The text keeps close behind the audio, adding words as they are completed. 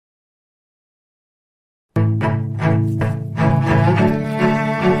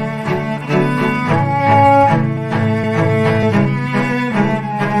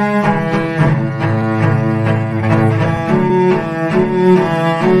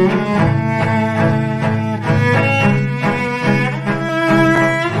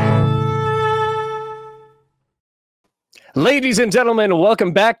Ladies and gentlemen,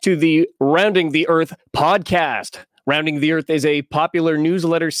 welcome back to the Rounding the Earth podcast. Rounding the Earth is a popular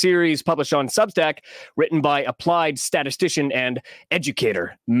newsletter series published on Substack, written by applied statistician and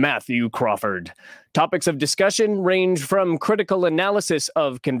educator Matthew Crawford. Topics of discussion range from critical analysis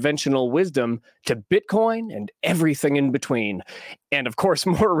of conventional wisdom to Bitcoin and everything in between. And of course,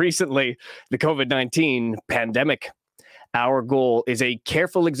 more recently, the COVID-19 pandemic. Our goal is a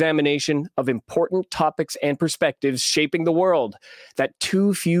careful examination of important topics and perspectives shaping the world that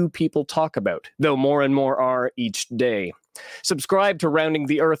too few people talk about, though more and more are each day. Subscribe to Rounding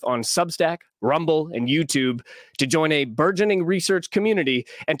the Earth on Substack, Rumble, and YouTube to join a burgeoning research community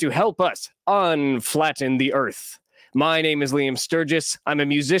and to help us unflatten the Earth. My name is Liam Sturgis. I'm a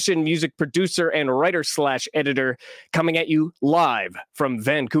musician, music producer, and writer/editor coming at you live from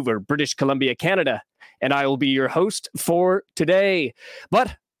Vancouver, British Columbia, Canada. And I will be your host for today.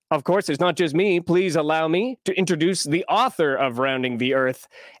 But, of course, it's not just me. Please allow me to introduce the author of Rounding the Earth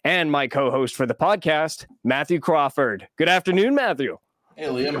and my co-host for the podcast, Matthew Crawford. Good afternoon, Matthew. Hey,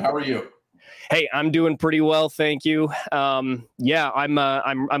 Liam. How are you? Hey, I'm doing pretty well, thank you. I'm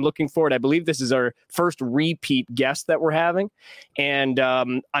looking forward. I believe this is our first repeat guest that we're having, and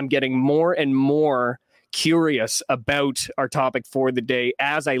I'm getting more and more curious about our topic for the day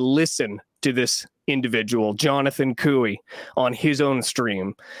as I listen to this individual, Jonathan Couey, on his own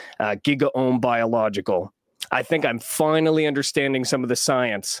stream, Gigaome Biological. I think I'm finally understanding some of the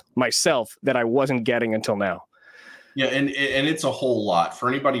science myself that I wasn't getting until now. Yeah, and it's a whole lot. For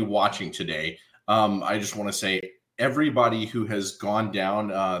anybody watching today, I just want to say everybody who has gone down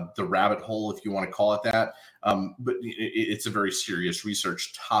the rabbit hole, if you want to call it that, but it's a very serious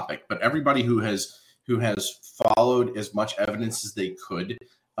research topic. But everybody who has followed as much evidence as they could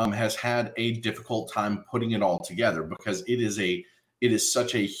has had a difficult time putting it all together, because it is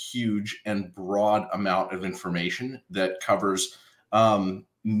such a huge and broad amount of information that covers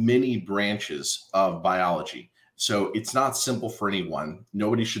many branches of biology. So it's not simple for anyone.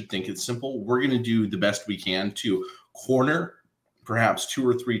 Nobody should think it's simple. We're going to do the best we can to corner perhaps 2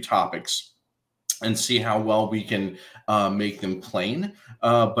 or 3 topics and see how well we can make them plain.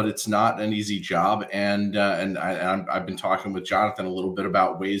 But it's not an easy job. And I've been talking with Jonathan a little bit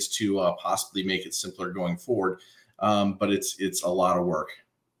about ways to possibly make it simpler going forward. But it's a lot of work.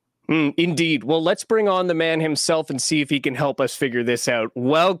 Indeed. Well, let's bring on the man himself and see if he can help us figure this out.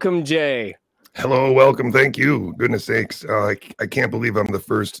 Welcome, Jay. Hello, welcome. Thank you. Goodness sakes. I can't believe I'm the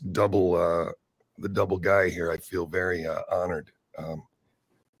first double guy here. I feel very honored.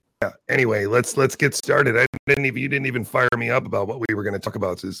 Yeah. Anyway, let's get started. You didn't even fire me up about what we were going to talk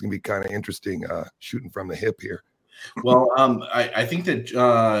about, so this is going to be kind of interesting, shooting from the hip here. Well, I think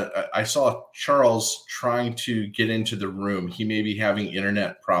that I saw Charles trying to get into the room. He may be having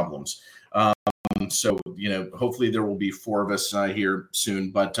internet problems. So, hopefully there will be 4 of us here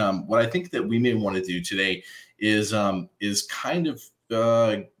soon. But what I think that we may want to do today is kind of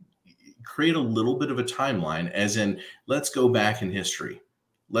create a little bit of a timeline, as in, let's go back in history.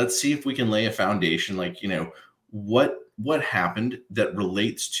 Let's see if we can lay a foundation, what happened that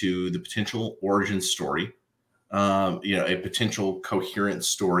relates to the potential origin story, a potential coherent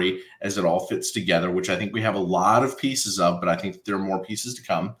story as it all fits together, which I think we have a lot of pieces of, but I think there are more pieces to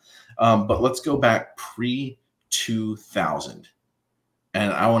come. But let's go back pre-2000.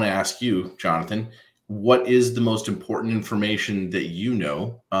 And I want to ask you, Jonathan, what is the most important information that you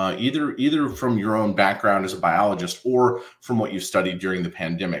know, either from your own background as a biologist or from what you've studied during the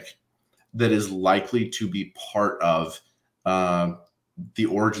pandemic, that is likely to be part of the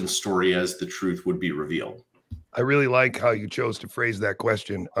origin story as the truth would be revealed? I really like how you chose to phrase that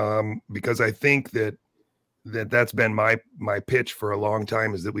question, because I think that's been my pitch for a long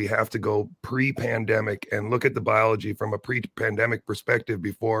time, is that we have to go pre-pandemic and look at the biology from a pre-pandemic perspective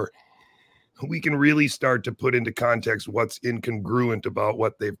before we can really start to put into context what's incongruent about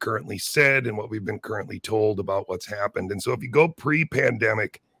what they've currently said and what we've been currently told about what's happened. And so if you go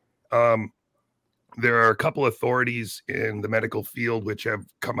pre-pandemic, there are a couple authorities in the medical field which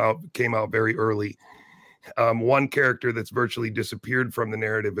came out very early. One character that's virtually disappeared from the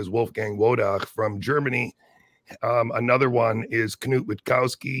narrative is Wolfgang Wodak from Germany. Another one is Knut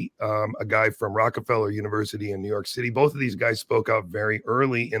Witkowski, a guy from Rockefeller University in New York City. Both of these guys spoke out very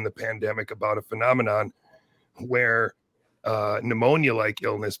early in the pandemic about a phenomenon where pneumonia-like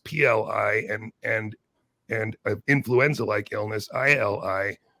illness, PLI, and influenza-like illness,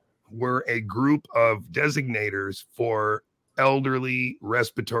 ILI, were a group of designators for elderly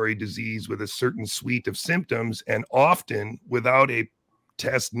respiratory disease with a certain suite of symptoms, and often without a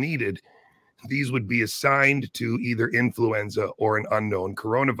test needed, these would be assigned to either influenza or an unknown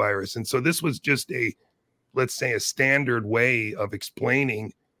coronavirus. And so this was just a let's say, a standard way of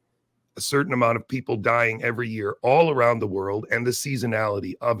explaining a certain amount of people dying every year all around the world and the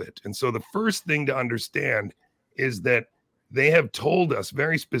seasonality of it. And so the first thing to understand is that they have told us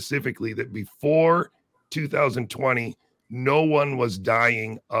very specifically that before 2020, no one was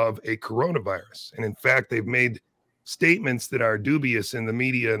dying of a coronavirus. And in fact, they've made statements that are dubious in the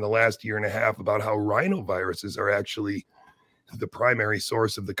media in the last year and a half about how rhinoviruses are actually the primary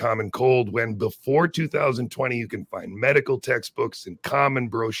source of the common cold, when before 2020 you can find medical textbooks and common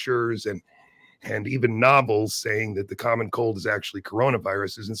brochures and even novels saying that the common cold is actually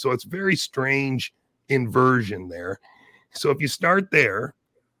coronaviruses. And so it's very strange inversion there. So if you start there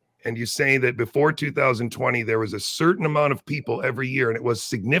and you say that before 2020 there was a certain amount of people every year, and it was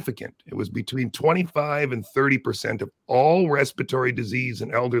significant, it was between 25 and 30% of all respiratory disease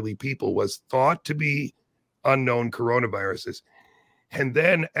in elderly people was thought to be unknown coronaviruses. And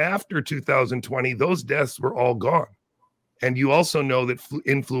then after 2020, those deaths were all gone. And you also know that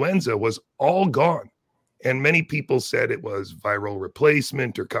influenza was all gone. And many people said it was viral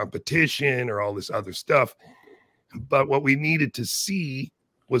replacement or competition or all this other stuff. But what we needed to see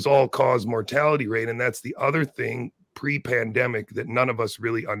was all-cause mortality rate. And that's the other thing pre-pandemic that none of us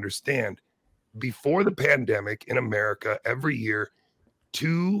really understand. Before the pandemic in America, every year,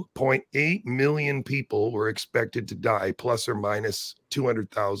 2.8 million people were expected to die, plus or minus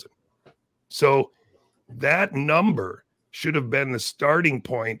 200,000. So that number should have been the starting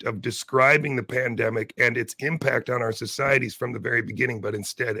point of describing the pandemic and its impact on our societies from the very beginning. But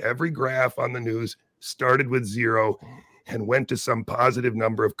instead, every graph on the news started with 0 and went to some positive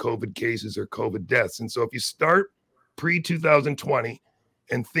number of COVID cases or COVID deaths. And so if you start pre-2020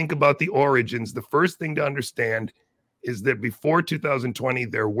 and think about the origins, the first thing to understand is that before 2020,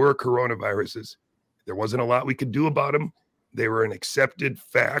 there were coronaviruses. There wasn't a lot we could do about them. They were an accepted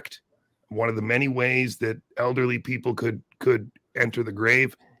fact. One of the many ways that elderly people could enter the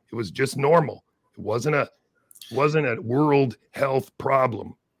grave. It was just normal. It wasn't a world health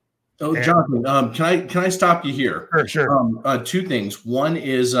problem. Oh, Jonathan, can I stop you here? Sure. Two things. One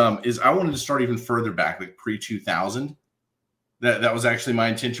is I wanted to start even further back, like pre-2000. That was actually my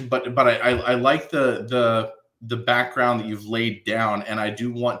intention. But I like the background that you've laid down, and I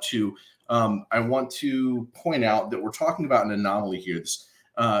do want to point out that we're talking about an anomaly here. This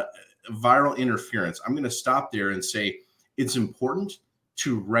viral interference. I'm going to stop there and say it's important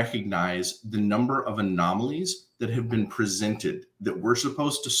to recognize the number of anomalies that have been presented that we're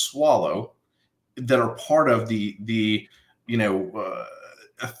supposed to swallow, that are part of the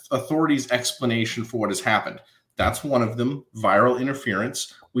authorities' explanation for what has happened. That's one of them, viral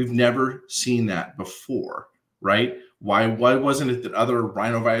interference. We've never seen that before, right? Why wasn't it that other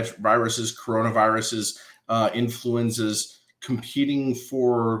rhinoviruses, coronaviruses, influenzas competing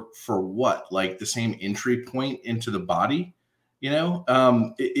for what? Like the same entry point into the body?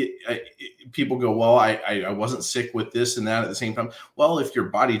 People go, well, I wasn't sick with this and that at the same time. Well, if your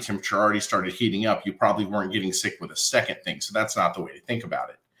body temperature already started heating up, you probably weren't getting sick with a second thing. So that's not the way to think about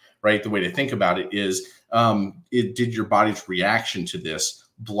it, right? The way to think about it is, did your body's reaction to this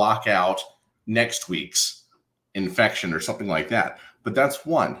block out next week's infection or something like that? But that's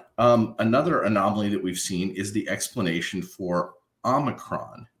one. Another anomaly that we've seen is the explanation for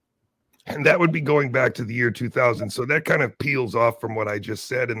Omicron. And that would be going back to the year 2000. So that kind of peels off from what I just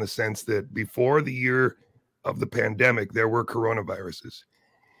said, in the sense that before the year of the pandemic, there were coronaviruses.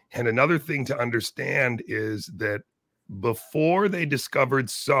 And another thing to understand is that before they discovered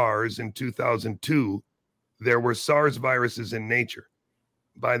SARS in 2002, there were SARS viruses in nature.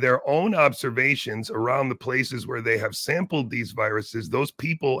 By their own observations around the places where they have sampled these viruses, those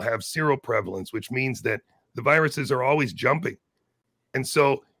people have seroprevalence, which means that the viruses are always jumping. And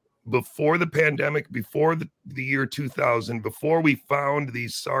so before the pandemic, before the year 2000, before we found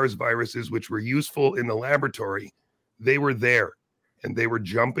these SARS viruses, which were useful in the laboratory, they were there and they were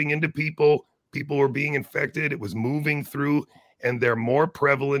jumping into people. People were being infected. It was moving through, and they're more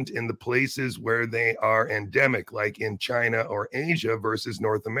prevalent in the places where they are endemic, like in China or Asia versus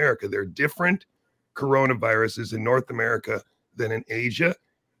North America. There are different coronaviruses in North America than in Asia,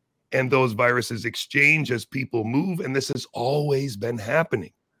 and those viruses exchange as people move, and this has always been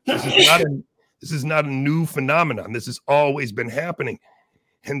happening. This is not a new phenomenon. This has always been happening.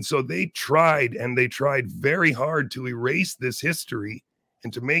 And so they tried very hard to erase this history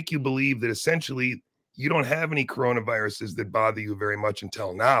and to make you believe that essentially you don't have any coronaviruses that bother you very much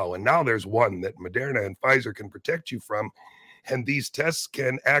until now. And now there's one that Moderna and Pfizer can protect you from, and these tests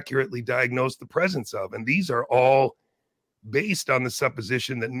can accurately diagnose the presence of. And these are all based on the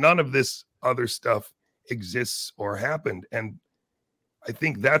supposition that none of this other stuff exists or happened. And I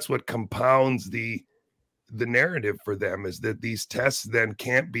think that's what compounds the the narrative for them is that these tests then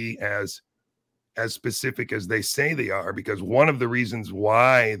can't be as specific as they say they are, because one of the reasons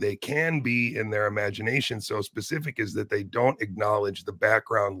why they can be in their imagination so specific is that they don't acknowledge the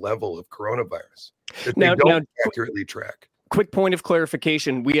background level of coronavirus that they don't accurately track. Quick point of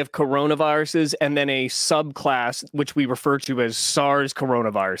clarification. We have coronaviruses and then a subclass, which we refer to as SARS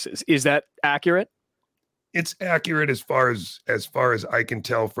coronaviruses. Is that accurate? It's accurate as far as I can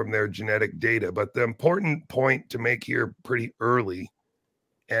tell from their genetic data. But the important point to make here pretty early,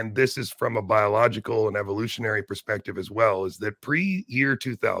 and this is from a biological and evolutionary perspective as well, is that pre-year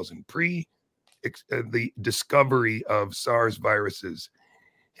 2000, the discovery of SARS viruses,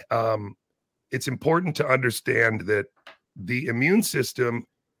 it's important to understand that the immune system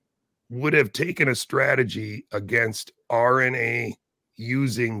would have taken a strategy against RNA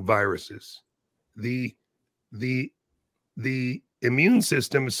using viruses. The immune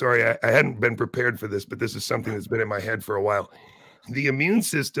system, sorry, I hadn't been prepared for this, but this is something that's been in my head for a while. The immune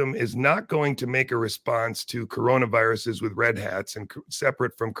system is not going to make a response to coronaviruses with red hats and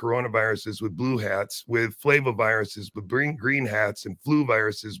separate from coronaviruses with blue hats, with flaviviruses with green hats, and flu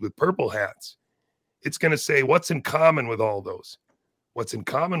viruses with purple hats. It's going to say, what's in common with all those? What's in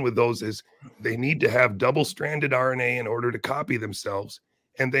common with those is they need to have double-stranded RNA in order to copy themselves,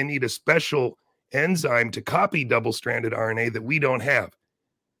 and they need a special enzyme to copy double-stranded RNA that we don't have.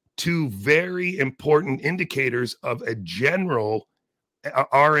 Two very important indicators of a general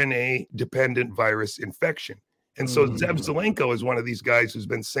RNA-dependent virus infection. And so Zev Zelenko is one of these guys who's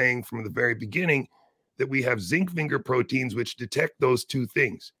been saying from the very beginning that we have zinc finger proteins which detect those two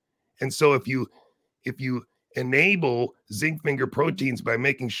things. And so if you enable zinc finger proteins by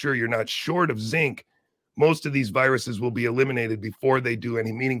making sure you're not short of zinc, most of these viruses will be eliminated before they do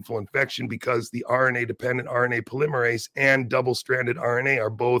any meaningful infection, because the RNA-dependent RNA polymerase and double-stranded RNA are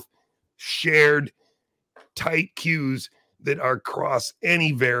both shared tight cues that are across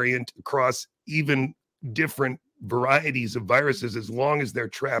any variant, across even different varieties of viruses, as long as they're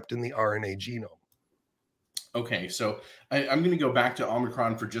trapped in the RNA genome. Okay, so I'm going to go back to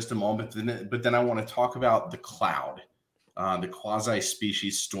Omicron for just a moment, but then I want to talk about the cloud, the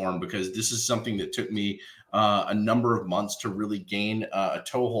quasi-species storm, because this is something that took me a number of months to really gain a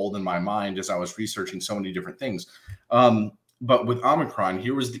toehold in my mind as I was researching so many different things. But with Omicron,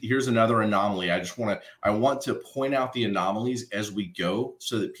 here's another anomaly. I want to point out the anomalies as we go,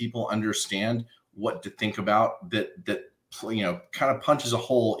 so that people understand what to think about that kind of punches a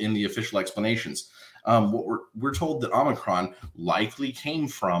hole in the official explanations. What we're told that Omicron likely came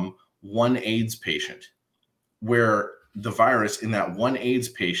from one AIDS patient, where the virus in that one AIDS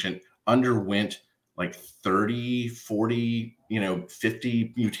patient underwent like 30, 40,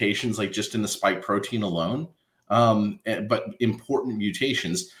 50 mutations, like just in the spike protein alone, but important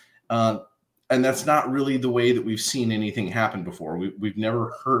mutations. And that's not really the way that we've seen anything happen before. We've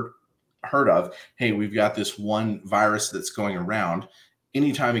never heard of, hey, we've got this one virus that's going around.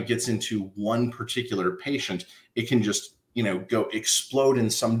 Anytime it gets into one particular patient, it can just, go explode in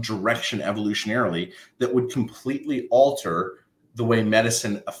some direction evolutionarily that would completely alter the way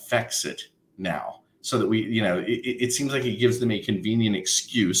medicine affects it now. So that it seems like it gives them a convenient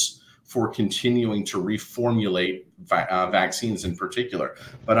excuse for continuing to reformulate vaccines in particular.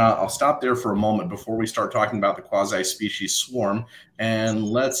 But I'll stop there for a moment before we start talking about the quasi-species swarm, and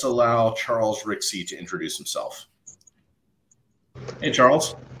let's allow Charles Rixey to introduce himself. Hey,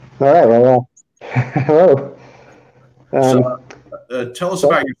 Charles. All right. Well, hello. Tell us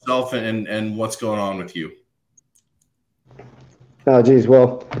about yourself and what's going on with you. Oh, geez.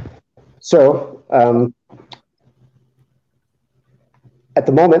 Well, so at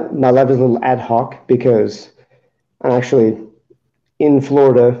the moment, my life is a little ad hoc because I'm actually in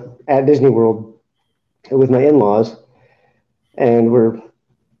Florida at Disney World with my in-laws, and we're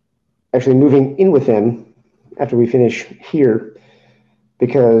actually moving in with them after we finish here,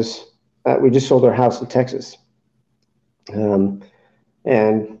 because we just sold our house in Texas.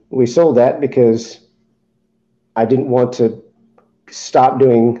 And we sold that because I didn't want to stop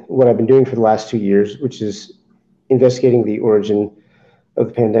doing what I've been doing for the last 2 years, which is investigating the origin of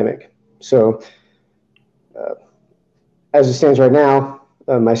the pandemic. So as it stands right now,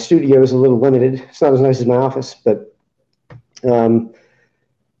 my studio is a little limited. It's not as nice as my office, but I'm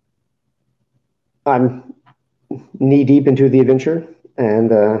knee deep into the adventure, and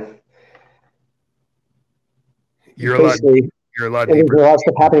you're a lot deeper. There's a lot of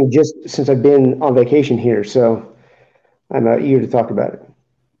stuff happening just since I've been on vacation here, so I'm eager to talk about it.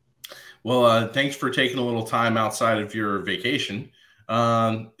 Well, thanks for taking a little time outside of your vacation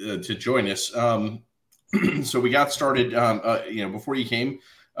to join us. So we got started, before you came,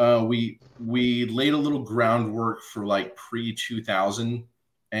 we laid a little groundwork for like pre-2000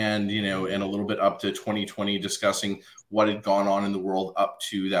 and and a little bit up to 2020, discussing what had gone on in the world up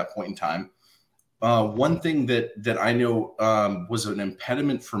to that point in time. One thing that I know was an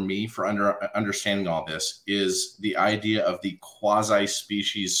impediment for me for understanding all this is the idea of the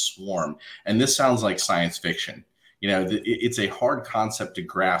quasi-species swarm. And this sounds like science fiction. It's a hard concept to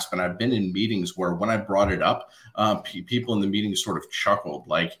grasp. And I've been in meetings where when I brought it up, people in the meeting sort of chuckled,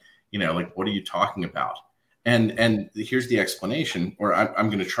 like, like, what are you talking about? And here's the explanation, or I'm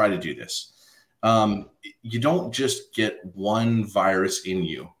going to try to do this. You don't just get one virus in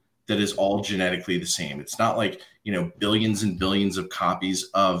you that is all genetically the same. It's not like, billions and billions of copies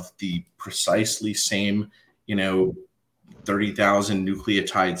of the precisely same, 30,000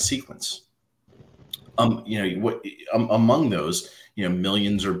 nucleotide sequence. Among those,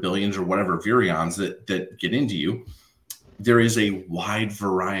 millions or billions or whatever virions that get into you, there is a wide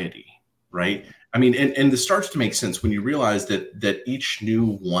variety, right? I mean, and this starts to make sense when you realize that each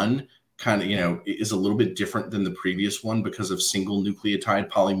new one kind of, is a little bit different than the previous one because of single nucleotide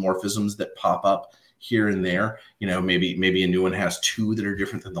polymorphisms that pop up here and there. Maybe a new one has two that are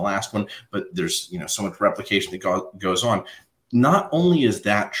different than the last one, but there's, so much replication that goes on. Not only is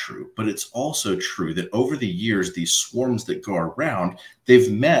that true, but it's also true that over the years, these swarms that go around,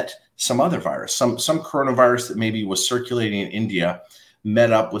 they've met some other virus, some coronavirus that maybe was circulating in India,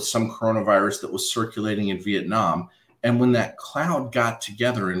 met up with some coronavirus that was circulating in Vietnam. And when that cloud got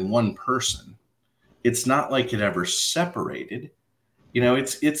together in one person, it's not like it ever separated.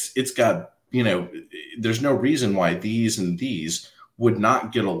 It's got, there's no reason why these and these would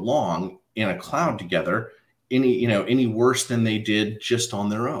not get along in a cloud together any worse than they did just on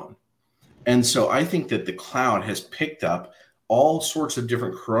their own. And so I think that the cloud has picked up all sorts of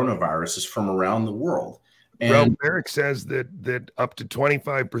different coronaviruses from around the world. And Ralph Baric says that up to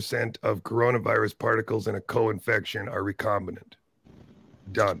 25% of coronavirus particles in a co-infection are recombinant.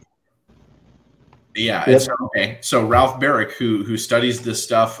 Done. Yeah. Yep. Okay. So Ralph Baric, who studies this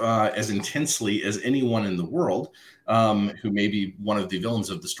stuff as intensely as anyone in the world, who may be one of the villains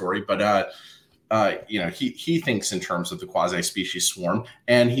of the story, but he thinks in terms of the quasi-species swarm,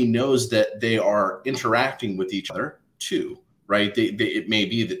 and he knows that they are interacting with each other too, right? It may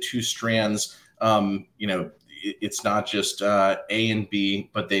be that two strands, it's not just A and B,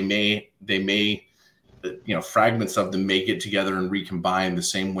 but they may, fragments of them may get together and recombine the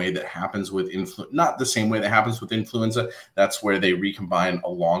same way that happens with not the same way that happens with influenza. That's where they recombine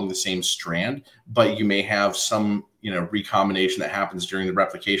along the same strand, but you may have some, recombination that happens during the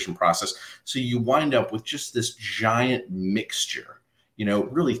replication process. So you wind up with just this giant mixture.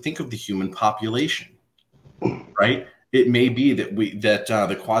 Really think of the human population, right? It may be that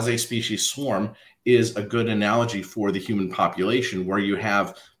the quasi-species swarm is a good analogy for the human population, where you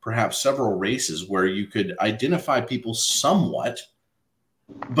have perhaps several races where you could identify people somewhat,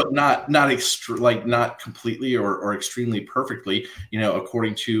 but not completely or extremely perfectly,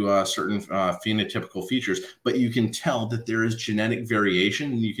 according to certain phenotypical features. But you can tell that there is genetic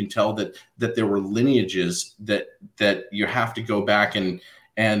variation, and you can tell that there were lineages that you have to go back and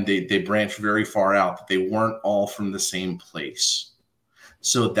they branch very far out, that they weren't all from the same place.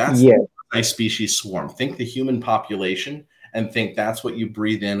 So that's a species swarm. Think the human population and think that's what you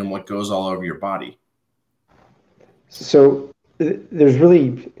breathe in and what goes all over your body. So there's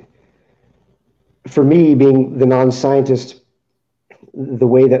really, for me, being the non-scientist, the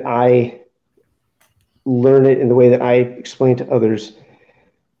way that I learn it and the way that I explain to others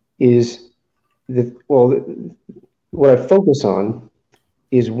is that, what I focus on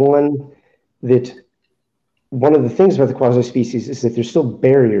is one of the things about the quasi-species is that there's still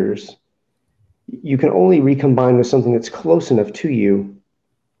barriers. You can only recombine with something that's close enough to you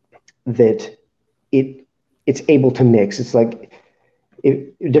that it's able to mix. It's like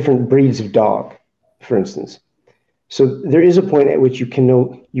different breeds of dog, for instance. So there is a point at which you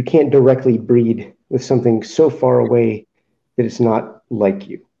can't directly breed with something so far away that it's not like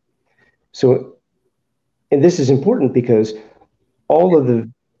you. So, and this is important because all of the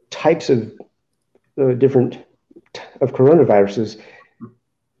types of different of coronaviruses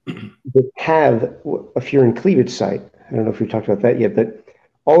that have a furin cleavage site, I don't know if we've talked about that yet, but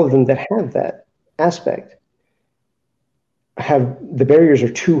all of them that have that aspect have the barriers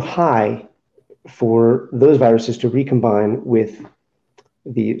are too high for those viruses to recombine with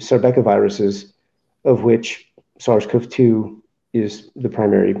the sarbecaviruses, of which SARS-CoV-2 is the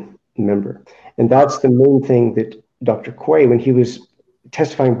primary member. And that's the main thing that Dr. Couey, when he was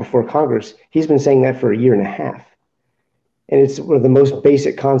testifying before Congress, he's been saying that for a year and a half. And it's one of the most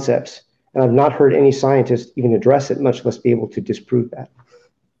basic concepts. And I've not heard any scientist even address it, much less be able to disprove that.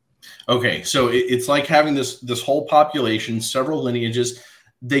 Okay, so it's like having this whole population, several lineages.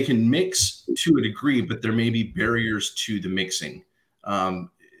 They can mix to a degree, but there may be barriers to the mixing. Um,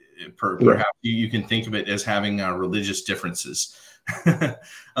 Perhaps you can think of it as having religious differences. I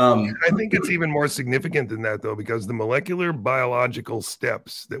think it's even more significant than that, though, because the molecular biological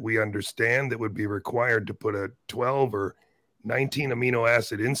steps that we understand that would be required to put a 12 or 19 amino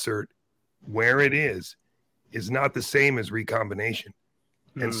acid insert where it is not the same as recombination.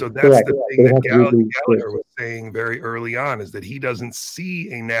 And so that's the thing that Gallagher was saying very early on, is that he doesn't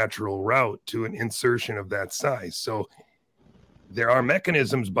see a natural route to an insertion of that size. So there are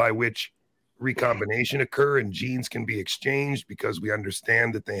mechanisms by which recombination occur and genes can be exchanged, because we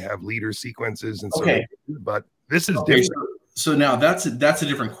understand that they have leader sequences. And so, but this is different. So now that's a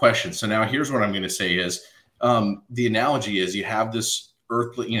different question. So now here's what I'm going to say is, the analogy is you have this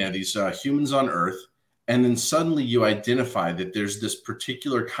earthly, these humans on Earth, and then suddenly you identify that there's this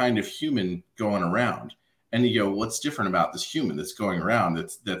particular kind of human going around, and you go, what's different about this human that's going around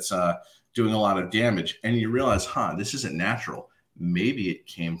that's doing a lot of damage? And you realize, this isn't natural. Maybe it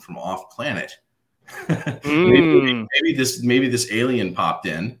came from off planet. maybe this alien popped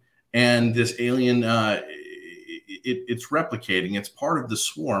in, and this alien it's replicating. It's part of the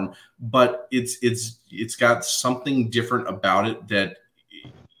swarm, but it's got something different about it that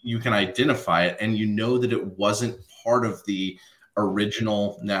you can identify it, and you know that it wasn't part of the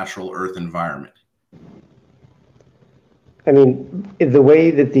original natural Earth environment. I mean, the way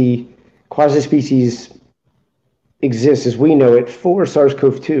that the quasi-species exists as we know it for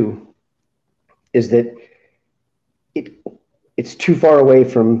SARS-CoV-2 is that it's too far away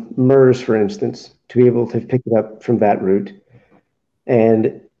from MERS, for instance, to be able to pick it up from that route.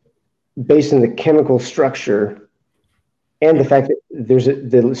 And based on the chemical structure and the fact that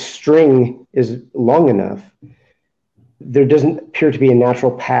the string is long enough, there doesn't appear to be a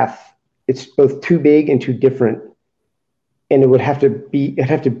natural path. It's both too big and too different. And it'd have to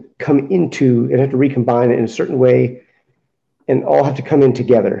recombine it in a certain way, and all have to come in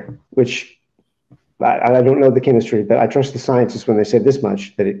together, which I don't know the chemistry, but I trust the scientists when they say this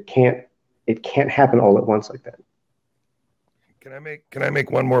much, that it can't happen all at once like that. Can I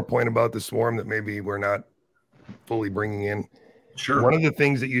make one more point about the swarm that maybe we're not fully bringing in? Sure. One of the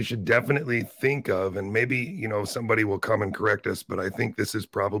things that you should definitely think of, and maybe, somebody will come and correct us, but I think this is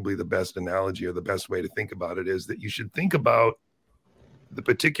probably the best analogy or the best way to think about it, is that you should think about the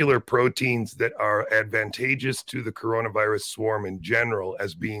particular proteins that are advantageous to the coronavirus swarm in general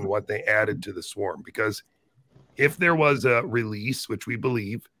as being what they added to the swarm. Because if there was a release, which we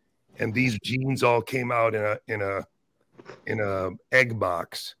believe, and these genes all came out in a egg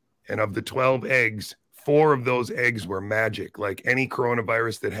box, and of the 12 eggs, 4 of those eggs were magic. Like any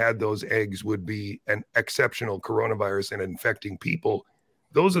coronavirus that had those eggs would be an exceptional coronavirus and infecting people.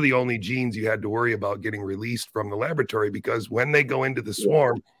 Those are the only genes you had to worry about getting released from the laboratory, because when they go into the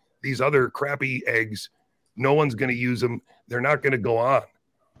swarm, these other crappy eggs, no one's going to use them. They're not going to go on.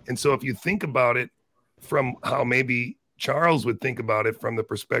 And so if you think about it from how maybe Charles would think about it from the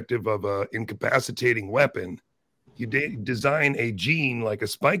perspective of an incapacitating weapon, you design a gene like a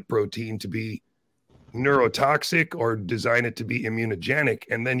spike protein to be neurotoxic or design it to be immunogenic,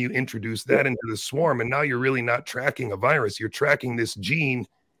 and then you introduce that into the swarm, and now you're really not tracking a virus, you're tracking this gene.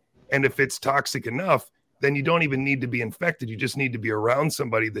 And if it's toxic enough, then you don't even need to be infected, you just need to be around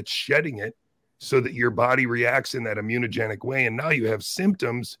somebody that's shedding it so that your body reacts in that immunogenic way, and now you have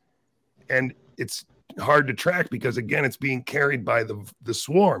symptoms. And it's hard to track because, again, it's being carried by the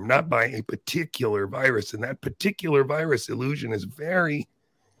swarm, not by a particular virus. And that particular virus illusion is very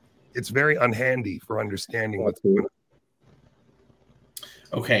unhandy for understanding what's going on.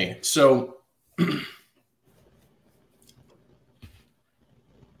 Okay, so I'm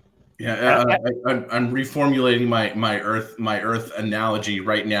reformulating my Earth analogy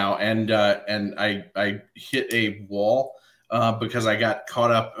right now, and I hit a wall because I got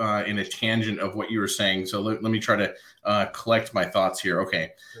caught up in a tangent of what you were saying. So let me try to collect my thoughts here.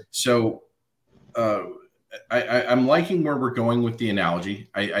 Okay, so I'm liking where we're going with the analogy.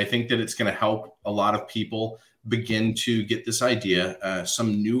 I think that it's going to help a lot of people begin to get this idea.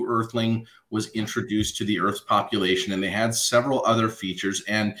 Some new Earthling was introduced to the Earth's population, and they had several other features,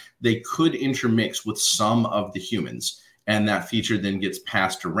 and they could intermix with some of the humans. And that feature then gets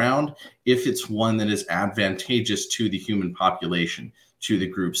passed around if it's one that is advantageous to the human population, to the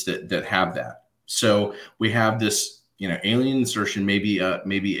groups that have that. So we have this, alien insertion, maybe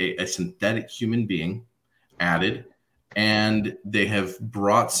a synthetic human being added, and they have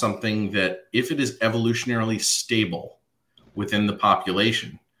brought something that, if it is evolutionarily stable within the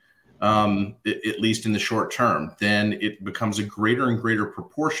population, at least in the short term, then it becomes a greater and greater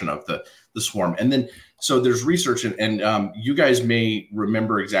proportion of the swarm. And then, so there's research, and you guys may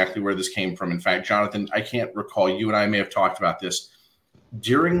remember exactly where this came from. In fact, Jonathan, I can't recall, you and I may have talked about this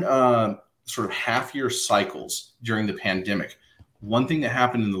during sort of half-year cycles during the pandemic. One thing that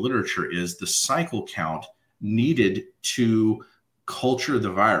happened in the literature is the cycle count needed to culture the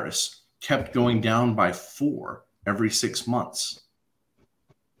virus kept going down by 4 every 6 months.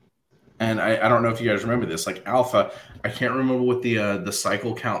 And I don't know if you guys remember this, like alpha, I can't remember what the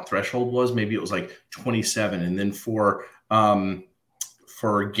cycle count threshold was. Maybe it was like 27. And then for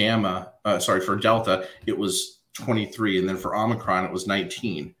Delta, it was 23. And then for Omicron, it was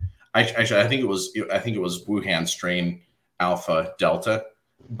 19. I think it was Wuhan strain Alpha Delta,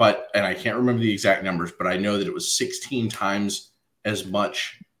 and I can't remember the exact numbers, but I know that it was 16 times as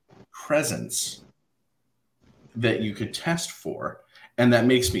much presence that you could test for. And that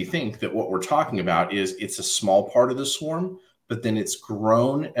makes me think that what we're talking about is it's a small part of the swarm, but then it's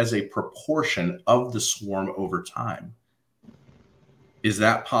grown as a proportion of the swarm over time. Is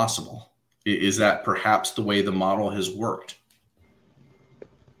that possible? Is that perhaps the way the model has worked?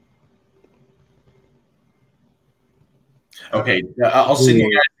 Okay, I'll send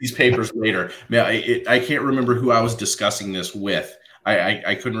you guys these papers later. I can't remember who I was discussing this with.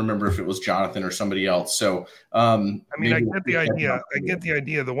 I couldn't remember if it was Jonathan or somebody else. So, I get the idea. I get the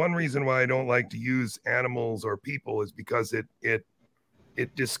idea. The one reason why I don't like to use animals or people is because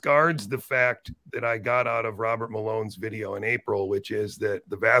it discards the fact that I got out of Robert Malone's video in April, which is that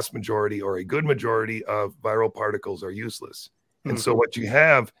the vast majority or a good majority of viral particles are useless. And so what you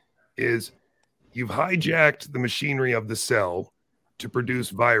have is you've hijacked the machinery of the cell to produce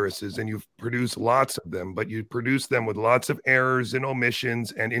viruses, and you've produced lots of them, but you produce them with lots of errors and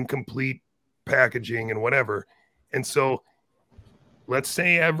omissions and incomplete packaging and whatever. And so let's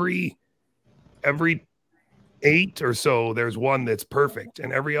say every 8 or so, there's one that's perfect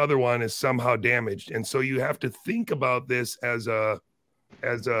and every other one is somehow damaged. And so you have to think about this as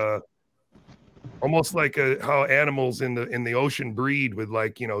almost like how animals in the ocean breed with,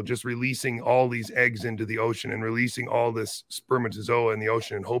 like, just releasing all these eggs into the ocean and releasing all this spermatozoa in the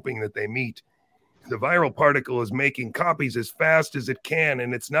ocean and hoping that they meet. The viral particle is making copies as fast as it can,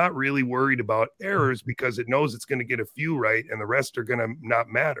 and it's not really worried about errors because it knows it's going to get a few right and the rest are going to not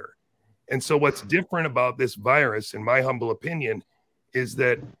matter. And so what's different about this virus, in my humble opinion, is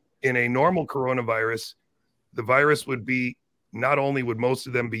that in a normal coronavirus, the virus would be, not only would most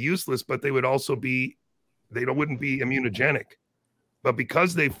of them be useless, but they would also wouldn't be immunogenic. But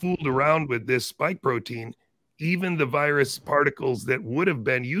because they fooled around with this spike protein, even the virus particles that would have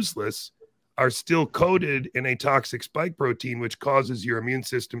been useless are still coded in a toxic spike protein, which causes your immune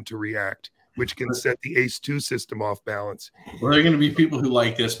system to react, which can set the ACE2 system off balance. Well, there are going to be people who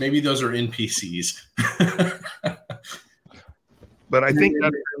like this. Maybe those are NPCs. But I think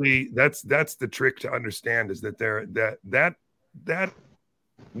that's the trick to understand, is that that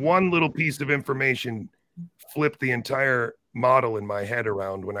one little piece of information flipped the entire model in my head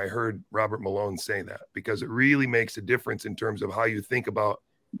around when I heard Robert Malone say that, because it really makes a difference in terms of how you think about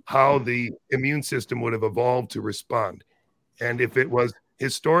how the immune system would have evolved to respond. And if it was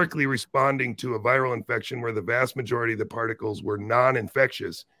historically responding to a viral infection where the vast majority of the particles were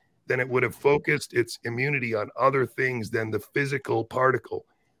non-infectious, then it would have focused its immunity on other things than the physical particle.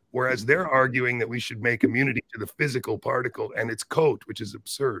 Whereas they're arguing that we should make immunity to the physical particle and its coat, which is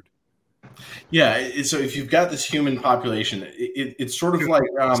absurd. Yeah. So if you've got this human population, it's sort of like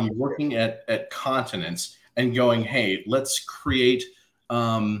looking at continents and going, hey, let's create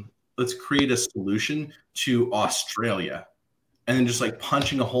a solution to Australia, and then just like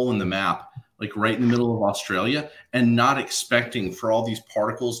punching a hole in the map, like right in the middle of Australia, and not expecting for all these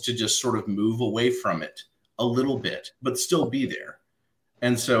particles to just sort of move away from it a little bit, but still be there.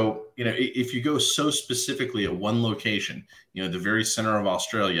 And so, if you go so specifically at one location, the very center of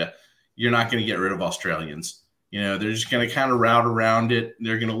Australia, you're not going to get rid of Australians. They're just going to kind of route around it.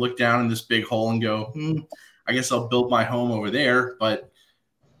 They're going to look down in this big hole and go, I guess I'll build my home over there. But,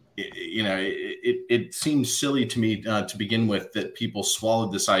 it seems silly to me to begin with that people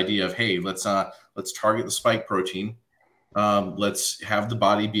swallowed this idea of, hey, let's target the spike protein. Let's have the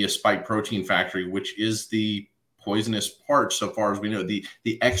body be a spike protein factory, which is the poisonous part, so far as we know, the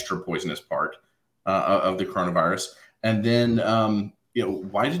extra poisonous part of the coronavirus. And then,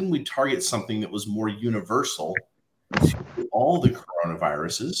 why didn't we target something that was more universal to all the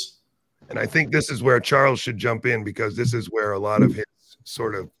coronaviruses? And I think this is where Charles should jump in, because this is where a lot of his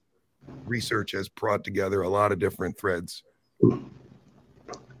sort of research has brought together a lot of different threads.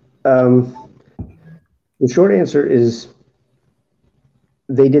 The short answer is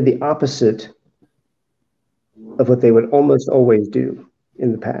they did the opposite of what they would almost always do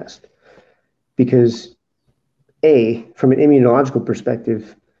in the past. Because from an immunological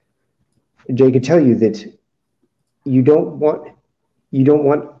perspective, Jay could tell you that you don't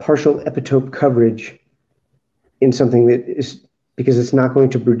want partial epitope coverage in something that is, because it's not going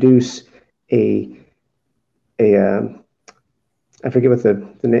to produce I forget what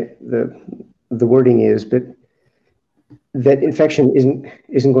the wording is, but that infection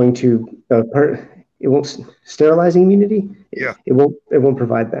isn't going to it won't sterilizing immunity. Yeah, it won't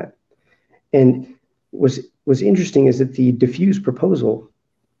provide that. And what's interesting is that the diffuse proposal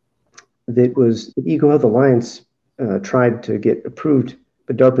that was the Eco Health Alliance tried to get approved,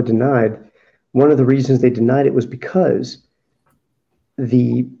 but DARPA denied. One of the reasons they denied it was because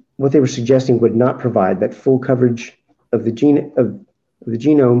what they were suggesting would not provide that full coverage of the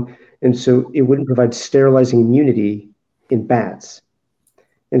genome, and so it wouldn't provide sterilizing immunity in bats.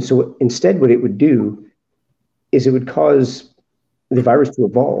 And so instead, what it would do is it would cause the virus to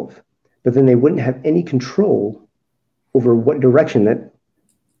evolve, but then they wouldn't have any control over what direction that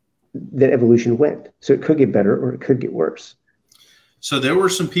evolution went. So it could get better or it could get worse. So there were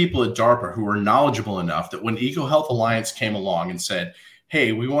some people at DARPA who were knowledgeable enough that when Eco Health Alliance came along and said,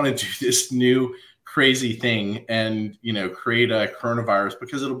 hey, we want to do this new crazy thing and, create a coronavirus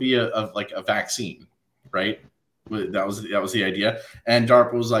because it'll be like a vaccine, right? That was the idea. And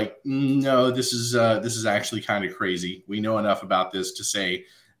DARPA was like, no, this is actually kind of crazy. We know enough about this to say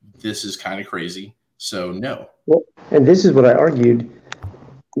this is kind of crazy. So no. Well, and this is what I argued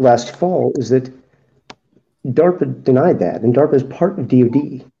last fall, is that DARPA denied that, and DARPA is part of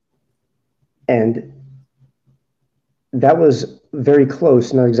DoD. And that was very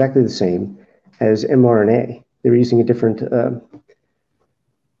close, not exactly the same as mRNA. They were using a different,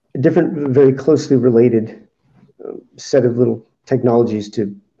 very closely related set of little technologies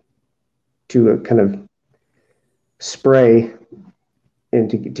to kind of spray and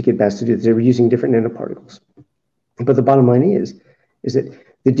to get bats to do this. They were using different nanoparticles. But the bottom line is that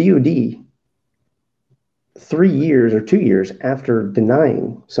the DoD, 3 years or 2 years after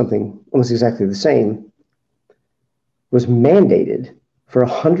denying something almost exactly the same, was mandated for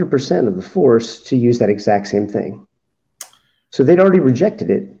 100% of the force to use that exact same thing. So they'd already rejected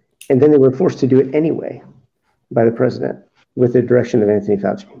it, and then they were forced to do it anyway by the president with the direction of Anthony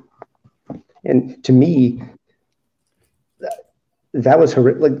Fauci. And to me, that was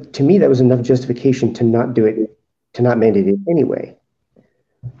horrific. Like, to me, that was enough justification to not do it, to not mandate it anyway.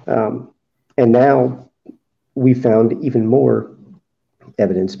 And now we found even more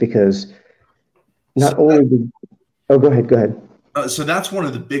evidence, because not only did, go ahead. So that's one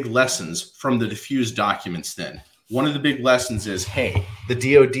of the big lessons from the diffused documents then. One of the big lessons is, hey, the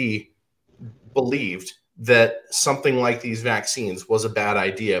DoD believed that something like these vaccines was a bad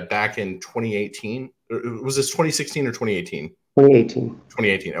idea back in 2018. Was this 2016 or 2018? 2018.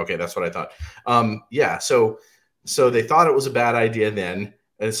 2018. Okay, that's what I thought. Yeah, so they thought it was a bad idea then,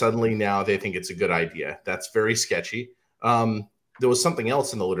 and suddenly now they think it's a good idea. That's very sketchy. There was something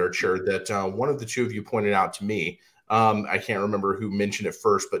else in the literature that one of the two of you pointed out to me. I can't remember who mentioned it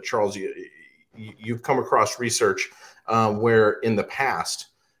first, but Charles, you've come across research where in the past,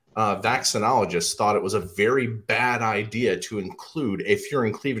 vaccinologists thought it was a very bad idea to include a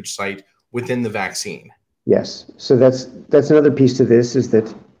furin cleavage site within the vaccine. Yes. So that's another piece to this, is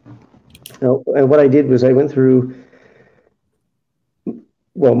that, and what I did was I went through,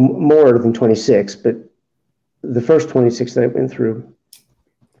 well, more than 26, but the first 26 that I went through,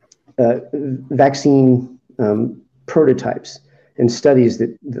 vaccine prototypes and studies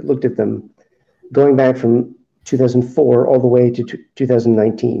that looked at them going back from 2004 all the way to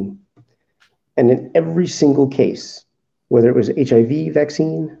 2019. And in every single case, whether it was HIV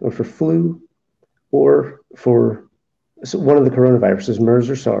vaccine or for flu or for one of the coronaviruses, MERS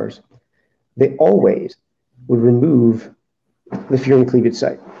or SARS, they always would remove the furin cleavage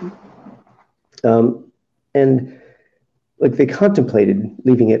site. And like, they contemplated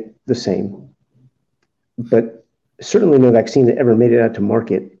leaving it the same, but certainly no vaccine that ever made it out to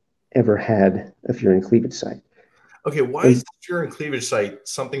market ever had a furin cleavage site. Okay, why is the furin cleavage site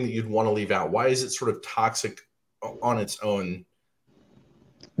something that you'd want to leave out? Why is it sort of toxic on its own?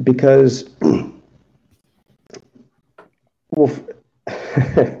 Because, well,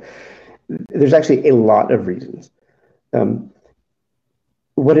 there's actually a lot of reasons.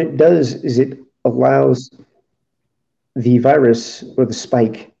 What it does is it allows the virus or the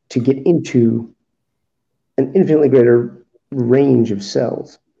spike to get into an infinitely greater range of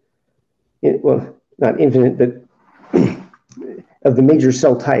cells. Well, not infinite, but of the major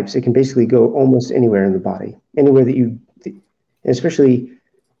cell types. It can basically go almost anywhere in the body, anywhere that especially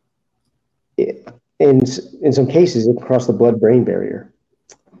in some cases, it crossed the blood-brain barrier.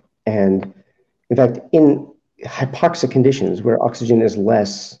 And in fact, in hypoxic conditions where oxygen is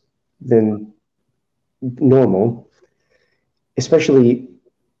less than normal, especially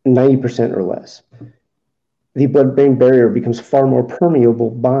 90% or less, the blood-brain barrier becomes far more permeable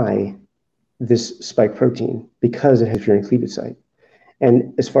by this spike protein because it has furin cleavage site.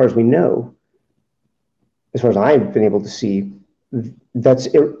 And as far as we know, as far as I've been able to see, that's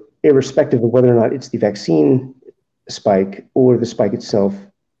irrespective of whether or not it's the vaccine spike or the spike itself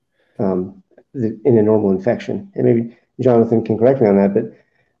in a normal infection. And maybe Jonathan can correct me on that, but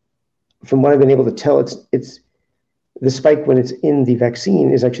from what I've been able to tell, it's the spike when it's in the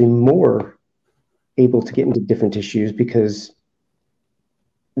vaccine is actually more able to get into different tissues because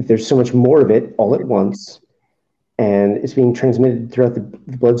there's so much more of it all at once, and it's being transmitted throughout the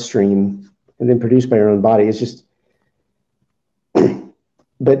bloodstream and then produced by your own body. It's just, actually,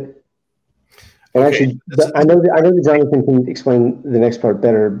 I know that Jonathan can explain the next part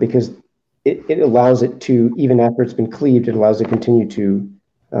better because it allows it to, even after it's been cleaved, it allows it to continue to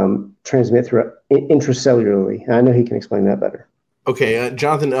transmit through intracellularly. And I know he can explain that better. Okay,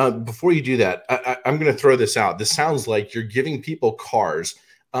 Jonathan, before you do that, I'm going to throw this out. This sounds like you're giving people cars,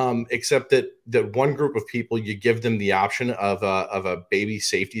 except that one group of people, you give them the option of a baby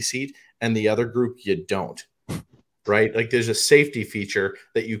safety seat, and the other group, you don't, right? Like there's a safety feature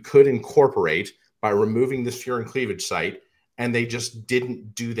that you could incorporate by removing this furin cleavage site, and they just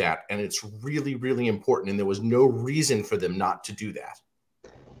didn't do that. And it's really, really important, and there was no reason for them not to do that.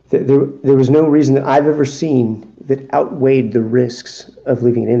 There was no reason that I've ever seen that outweighed the risks of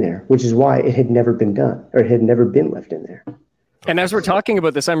leaving it in there, which is why it had never been done, or it had never been left in there. And as we're talking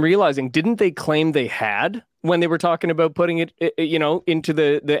about this, I'm realizing, didn't they claim they had when they were talking about putting it, into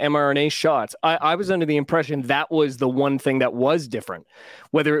the mRNA shots? I was under the impression that was the one thing that was different,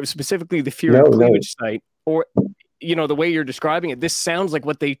 whether it was specifically the furin cleavage site or, the way you're describing it. This sounds like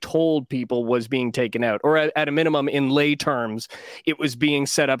what they told people was being taken out, or at a minimum, in lay terms, it was being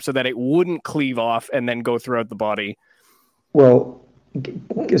set up so that it wouldn't cleave off and then go throughout the body. Well,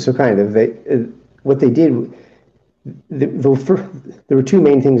 so kind of. What they did, there were two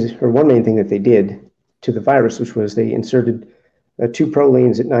main things, or one main thing that they did to the virus, which was they inserted 2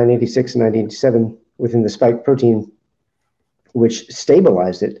 prolines at 986 and 987 within the spike protein, which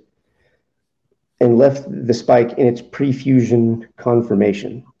stabilized it and left the spike in its pre-fusion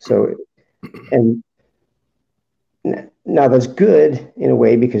conformation. So, and now that's good in a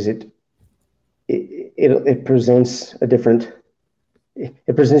way because it presents a different,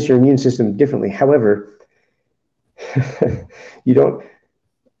 it presents your immune system differently. However,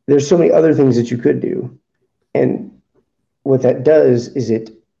 there's so many other things that you could do. And what that does is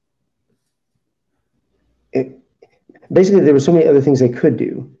basically there were so many other things they could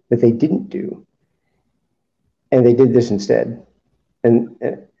do that they didn't do. And they did this instead. And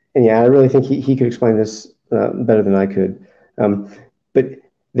yeah, I really think he could explain this better than I could. But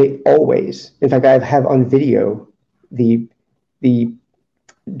they always, in fact, I have on video the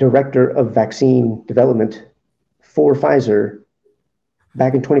director of vaccine development for Pfizer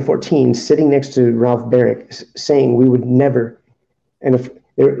back in 2014 sitting next to Ralph Barrick saying we would never, and if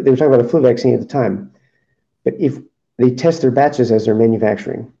they were talking about a flu vaccine at the time, but if they test their batches as they're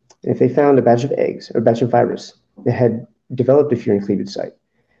manufacturing, if they found a batch of eggs or a batch of virus that had developed a furin cleavage site,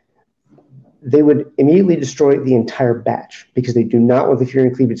 they would immediately destroy the entire batch because they do not want the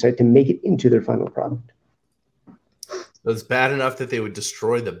furin cleavage site to make it into their final product. It's bad enough that they would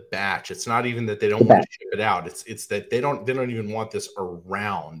destroy the batch. It's not even that they don't want to ship it out. It's that they don't even want this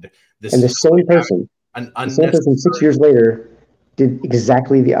around. This and the same person 6 years later did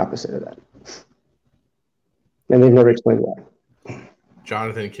exactly the opposite of that. And they've never explained why.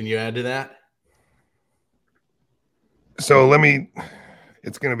 Jonathan, can you add to that? So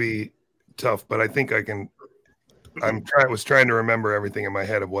it's going to be tough, but I think I can. Was trying to remember everything in my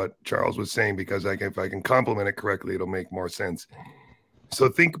head of what Charles was saying, because if I can complement it correctly, it'll make more sense. So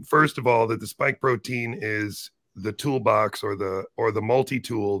think first of all that the spike protein is the toolbox or the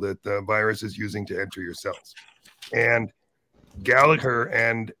multi-tool that the virus is using to enter your cells. And Gallagher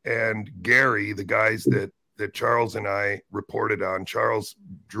and Gary, the guys that Charles and I reported on, Charles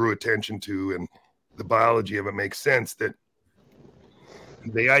drew attention to, and the biology of it makes sense, that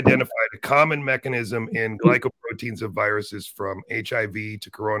they identified a common mechanism in glycoproteins of viruses from HIV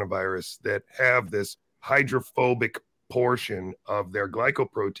to coronavirus that have this hydrophobic portion of their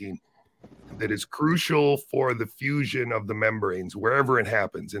glycoprotein that is crucial for the fusion of the membranes, wherever it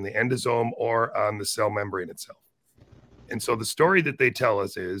happens, in the endosome or on the cell membrane itself. And so the story that they tell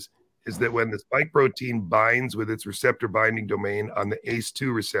us is that when the spike protein binds with its receptor binding domain on the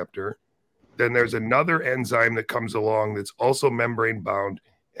ACE2 receptor, Then there's another enzyme that comes along that's also membrane bound,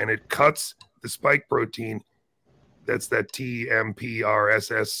 and it cuts the spike protein. That's that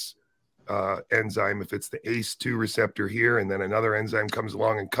TMPRSS enzyme. If it's the ACE2 receptor here, and then another enzyme comes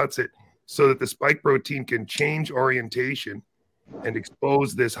along and cuts it so that the spike protein can change orientation and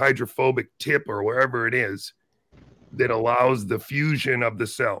expose this hydrophobic tip or wherever it is that allows the fusion of the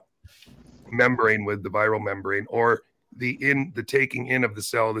cell membrane with the viral membrane, or the taking in of the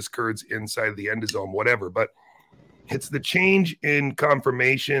cell. This occurs inside the endosome, whatever. But it's the change in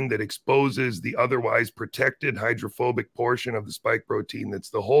conformation that exposes the otherwise protected hydrophobic portion of the spike protein. That's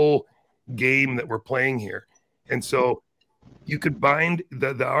the whole game that we're playing here. And so you could bind,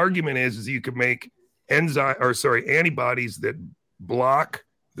 the argument is you could make antibodies that block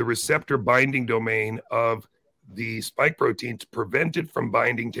the receptor binding domain of the spike protein to prevent it from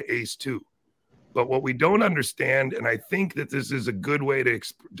binding to ACE2. But what we don't understand, and I think that this is a good way to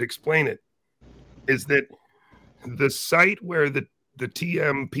explain it, is that the site where the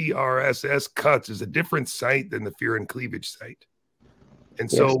TMPRSS cuts is a different site than the furin cleavage site. And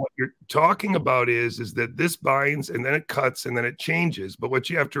so what you're talking about is that this binds and then it cuts and then it changes. But what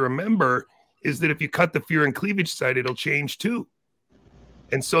you have to remember is that if you cut the furin cleavage site, it'll change too.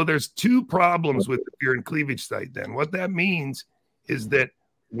 And so there's two problems with the furin cleavage site then. What that means is that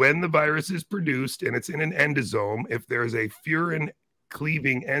when the virus is produced and it's in an endosome, if there's a furin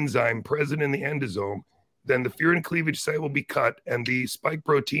cleaving enzyme present in the endosome, then the furin cleavage site will be cut and the spike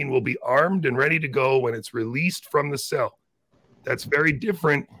protein will be armed and ready to go when it's released from the cell. That's very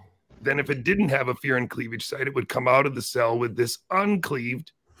different than if it didn't have a furin cleavage site. It would come out of the cell with this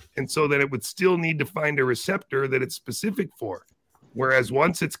uncleaved, and so then it would still need to find a receptor that it's specific for. Whereas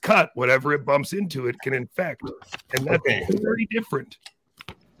once it's cut, whatever it bumps into, it can infect. And that's very different.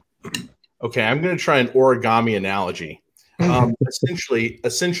 Okay, I'm going to try an origami analogy.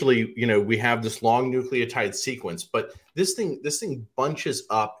 Essentially, you know, we have this long nucleotide sequence, but this thing bunches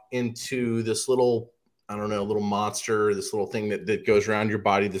up into this little, I don't know, little monster, this little thing that goes around your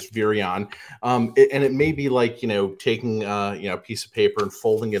body, this virion. And it may be like, you know, taking a piece of paper and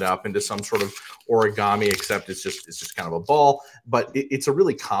folding it up into some sort of origami, except it's just kind of a ball, but it's a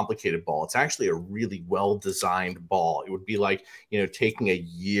really complicated ball. It's actually a really well-designed ball. It would be like, you know, taking a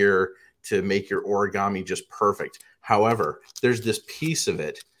year to make your origami just perfect. However, there's this piece of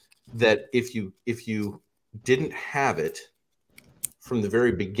it that if you didn't have it from the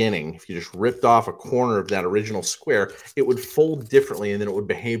very beginning, if you just ripped off a corner of that original square, it would fold differently and then it would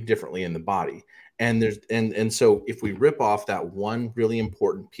behave differently in the body. And so if we rip off that one really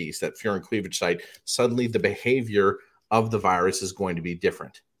important piece, that furin cleavage site, suddenly the behavior of the virus is going to be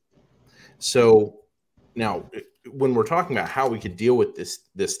different. So now, when we're talking about how we could deal with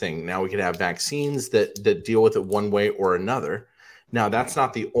this thing, now we could have vaccines that deal with it one way or another. Now, that's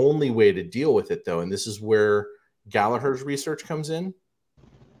not the only way to deal with it, though, and this is where Gallagher's research comes in.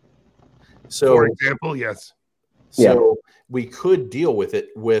 So, for example, yes. So we could deal with it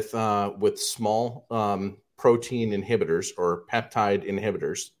with small protein inhibitors or peptide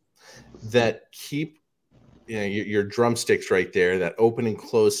inhibitors that keep, you know, your drumsticks right there, that open and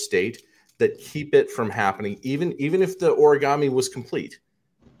closed state, that keep it from happening, even if the origami was complete.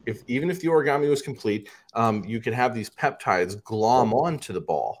 Even if the origami was complete, you could have these peptides glom onto the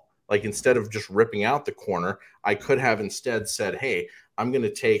ball. Like, instead of just ripping out the corner, I could have instead said, hey, I'm going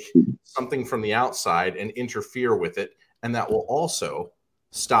to take something from the outside and interfere with it, and that will also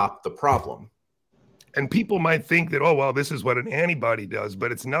stop the problem. And people might think that, oh, well, this is what an antibody does,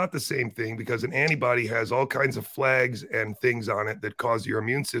 but it's not the same thing, because an antibody has all kinds of flags and things on it that cause your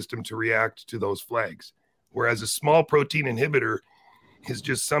immune system to react to those flags. Whereas a small protein inhibitor is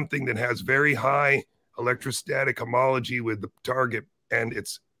just something that has very high electrostatic homology with the target, and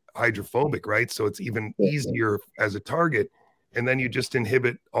it's hydrophobic, right? So it's even easier as a target. And then you just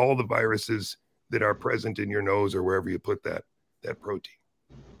inhibit all the viruses that are present in your nose or wherever you put that protein.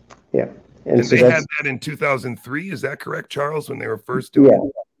 Yeah. And so they had that in 2003. Is that correct, Charles, when they were first doing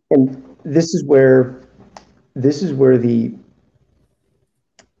it? And this is where the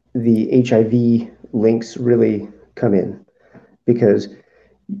HIV links really come in, because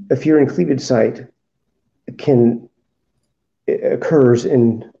a furin cleavage site occurs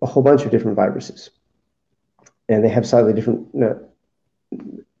in a whole bunch of different viruses, and they have slightly different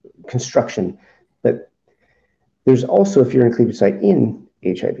construction. But there's also a furin cleavage site in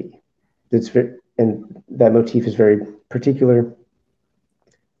HIV. And that motif is very particular.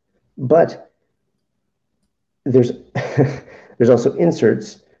 But there's there's also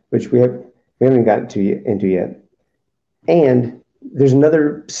inserts, which we haven't gotten into yet. And there's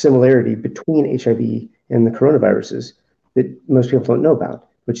another similarity between HIV and the coronaviruses that most people don't know about,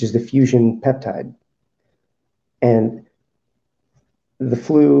 which is the fusion peptide. And the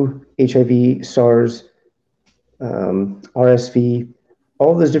flu, HIV, SARS, RSV,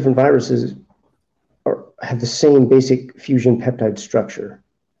 all those different viruses have the same basic fusion peptide structure,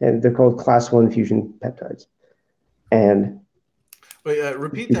 and they're called class 1 fusion peptides. And wait,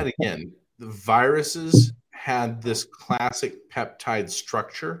 repeat that again. The viruses had this classic peptide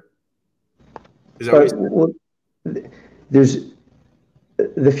structure. Is that what you said? There's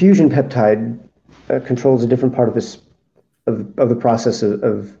the fusion peptide controls a different part of this of the process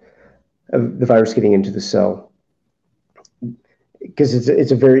of the virus getting into the cell, because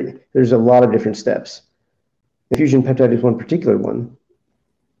there's a lot of different steps. The fusion peptide is one particular one,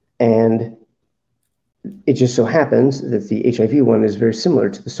 and it just so happens that the HIV one is very similar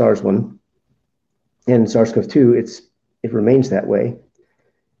to the SARS one, and SARS-CoV-2 it remains that way,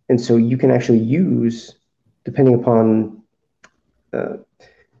 and so you can actually use, depending upon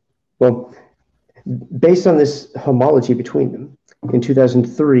based on this homology between them. In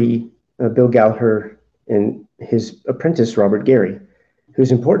 2003, Bill Gallagher and his apprentice, Robert Gary,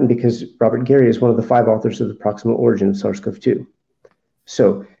 who's important because Robert Gary is one of the 5 authors of the proximal origin of SARS-CoV-2.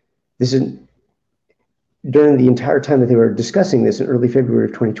 So this is during the entire time that they were discussing this in early February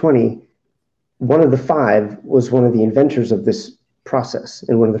of 2020, one of the 5 was one of the inventors of this process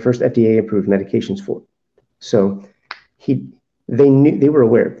and one of the first FDA-approved medications for it. So they were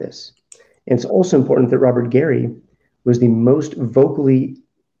aware of this. And it's also important that Robert Gary was the most vocally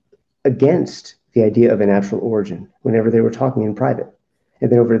against the idea of a natural origin whenever they were talking in private.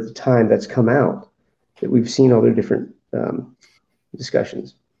 And then over the time that's come out, that we've seen all their different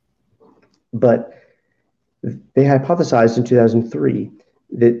discussions. But they hypothesized in 2003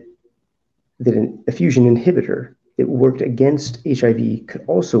 that a fusion inhibitor that worked against HIV could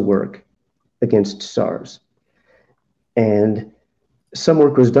also work against SARS. And some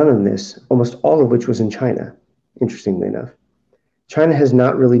work was done on this, almost all of which was in China, interestingly enough. China has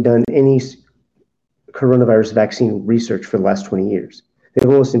not really done any coronavirus vaccine research for the last 20 years. They've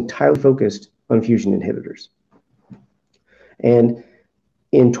almost entirely focused on fusion inhibitors. And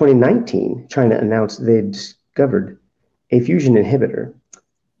in 2019, China announced they had discovered a fusion inhibitor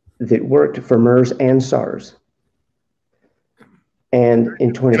that worked for MERS and SARS. And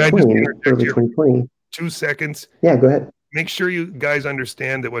in 2020, early 2020... 2 seconds. Yeah, go ahead. Make sure you guys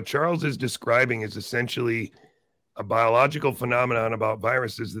understand that what Charles is describing is essentially a biological phenomenon about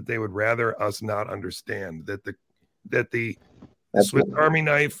viruses that they would rather us not understand. That the Swiss Army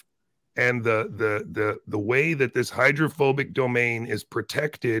knife and the way that this hydrophobic domain is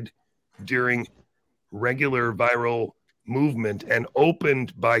protected during regular viral movement and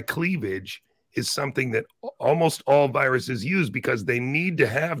opened by cleavage is something that almost all viruses use, because they need to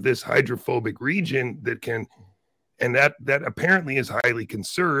have this hydrophobic region that can, and that apparently is highly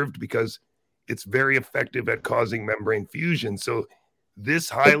conserved because it's very effective at causing membrane fusion. So this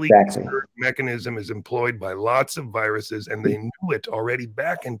highly conserved mechanism is employed by lots of viruses, and they knew it already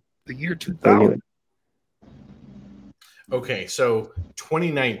back in the year 2000. Okay, so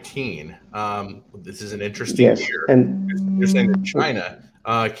 2019, this is an interesting year. And you're saying that China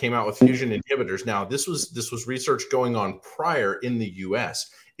came out with fusion inhibitors. Now, this was research going on prior in the U.S.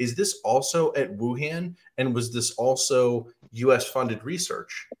 Is this also at Wuhan, and was this also U.S. funded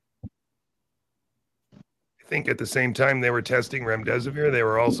research? I think at the same time they were testing remdesivir, they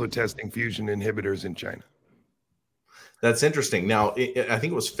were also testing fusion inhibitors in China. That's interesting. Now, I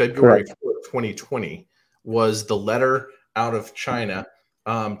think it was February 4th, 2020, was the letter out of China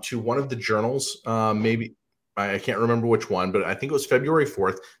to one of the journals, maybe I can't remember which one, but I think it was February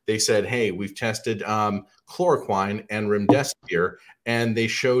 4th. They said, hey, we've tested chloroquine and remdesivir, and they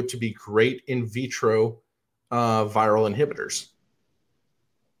showed to be great in vitro viral inhibitors.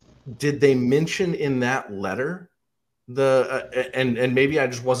 Did they mention in that letter and maybe I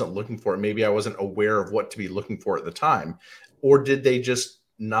just wasn't looking for it. Maybe I wasn't aware of what to be looking for at the time. Or did they just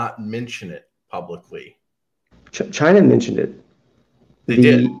not mention it publicly? China mentioned it. They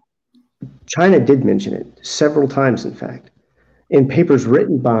did. China did mention it several times, in fact, in papers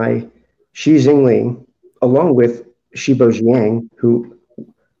written by Xi Jinping, along with Shibo Jiang, who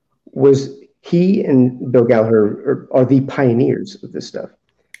he and Bill Gallagher are the pioneers of this stuff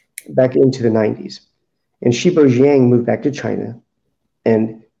back into the 90s. And Shibo Jiang moved back to China,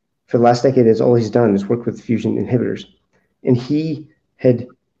 and for the last decade, all he's done is work with fusion inhibitors. And he had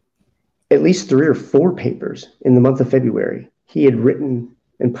at least 3 or 4 papers in the month of February he had written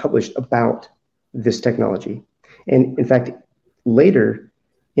and published about this technology. And in fact, later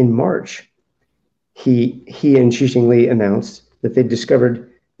in March, he and Xi Jinping announced that they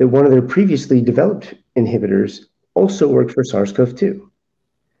discovered that one of their previously developed inhibitors also worked for SARS-CoV-2.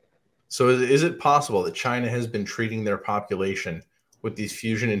 So is it possible that China has been treating their population with these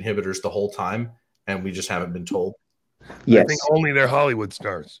fusion inhibitors the whole time, and we just haven't been told? Yes. I think only they're Hollywood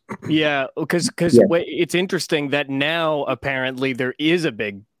stars. Yeah, because Yeah. it's interesting that now apparently there is a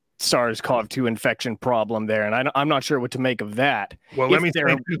big SARS-CoV-2 infection problem there, and I'm not sure what to make of that. Well, let me say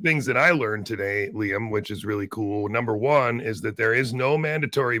two things that I learned today, Liam, which is really cool. Number one is that there is no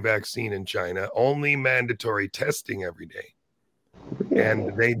mandatory vaccine in China, only mandatory testing every day.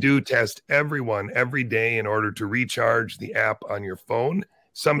 And they do test everyone every day in order to recharge the app on your phone.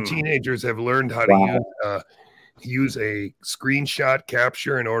 Some teenagers have learned how to use a screenshot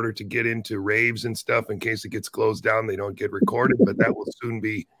capture in order to get into raves and stuff. In case it gets closed down, they don't get recorded, but that will soon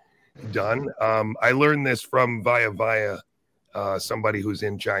be done. I learned this from via somebody who's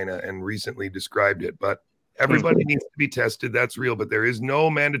in China and recently described it, but everybody needs to be tested. That's real, but there is no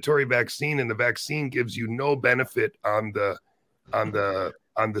mandatory vaccine, and the vaccine gives you no benefit on the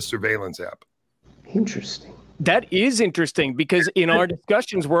surveillance app. Interesting. That is interesting because in our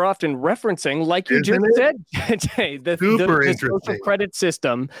discussions, we're often referencing, like you just said, Jay, the social credit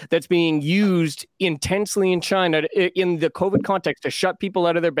system that's being used intensely in China in the COVID context to shut people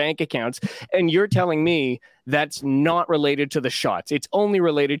out of their bank accounts. And you're telling me that's not related to the shots. It's only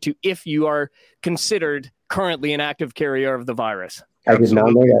related to if you are considered currently an active carrier of the virus. I did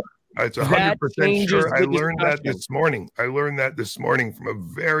not know that. It's 100% sure. I learned that this morning. I learned that this morning from a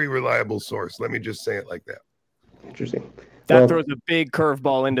very reliable source. Let me just say it like that. Interesting. That throws a big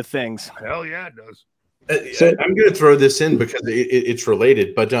curveball into things. Hell yeah, it does. I'm going to throw this in because it's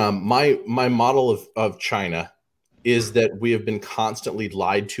related. But my model of China is that we have been constantly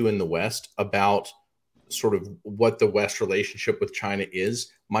lied to in the West about sort of what the West relationship with China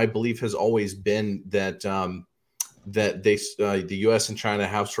is. My belief has always been that the U.S. and China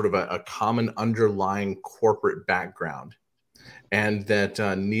have sort of a common underlying corporate background, and that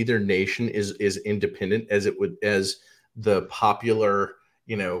neither nation is independent as the popular,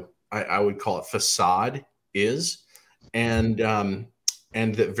 I would call it facade is, and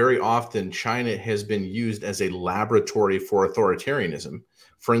that very often China has been used as a laboratory for authoritarianism.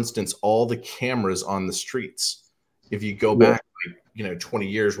 For instance, all the cameras on the streets, if you go back 20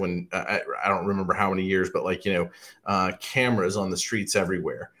 years when I don't remember how many years, but cameras on the streets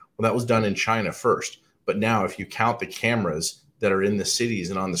everywhere. Well, that was done in China first. But now if you count the cameras that are in the cities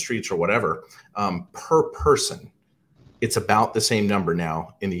and on the streets or whatever, per person, it's about the same number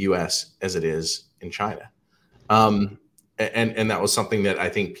now in the US as it is in China. And that was something that I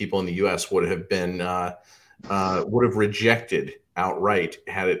think people in the US would have rejected outright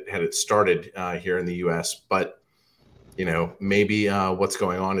had it started here in the US. But maybe what's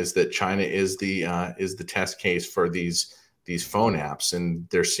going on is that China is the test case for these phone apps, and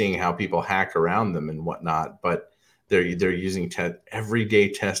they're seeing how people hack around them and whatnot. But they're using everyday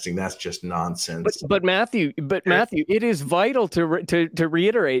testing. That's just nonsense. But Matthew, it is vital to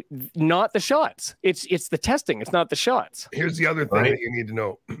reiterate, not the shots. It's the testing. It's not the shots. Here's the other thing that you need to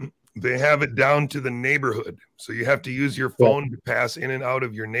know. They have it down to the neighborhood. So you have to use your phone to pass in and out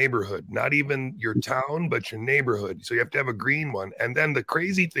of your neighborhood, not even your town, but your neighborhood. So you have to have a green one. And then the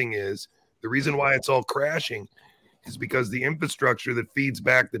crazy thing is, the reason why it's all crashing is because the infrastructure that feeds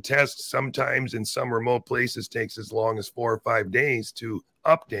back the tests sometimes in some remote places takes as long as 4 or 5 days to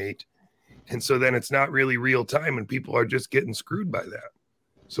update. And so then it's not really real time, and people are just getting screwed by that.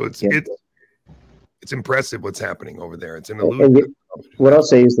 So it's impressive what's happening over there. It's an illusion. What I'll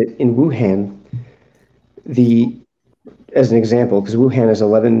say is that in Wuhan, as an example, because Wuhan has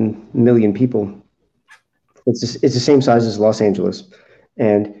 11 million people, it's the same size as Los Angeles,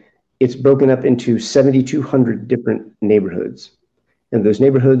 and it's broken up into 7,200 different neighborhoods, and those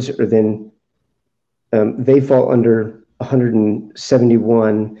neighborhoods are then they fall under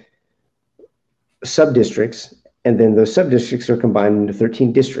 171 sub-districts, and then those sub-districts are combined into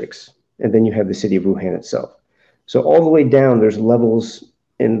 13 districts, and then you have the city of Wuhan itself. So all the way down, there's levels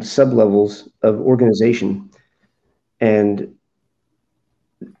and sub-levels of organization, and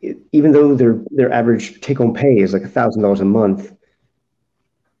even though their average take-home pay is like $1,000 a month,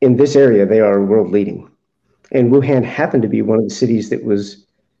 in this area they are world leading. And Wuhan happened to be one of the cities that was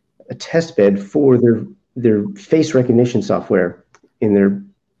a test bed for their face recognition software in their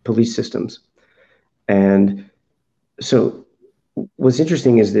police systems. And so what's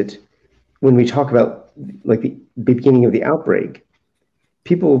interesting is that when we talk about like the beginning of the outbreak,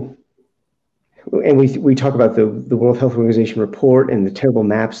 people, and we talk about the World Health Organization report and the terrible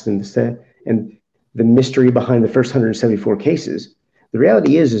maps and the mystery behind the first 174 cases. The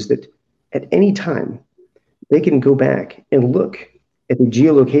reality is that at any time they can go back and look at the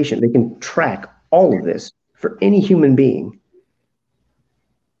geolocation. They can track all of this for any human being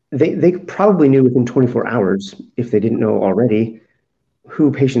they probably knew within 24 hours, if they didn't know already,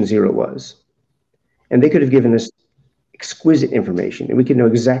 who patient zero was. And they could have given us exquisite information, and we could know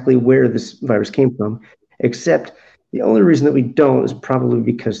exactly where this virus came from, except the only reason that we don't is probably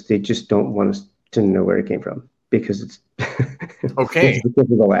because they just don't want us to know where it came from, because it's okay. it's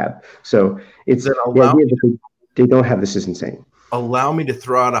because of the lab. So it's the idea that they don't have this is insane. Allow me to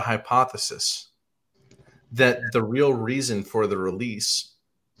throw out a hypothesis that the real reason for the release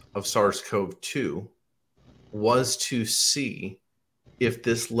of SARS-CoV-2 was to see if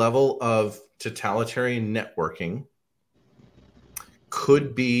this level of totalitarian networking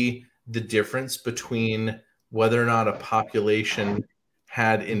could be the difference between whether or not a population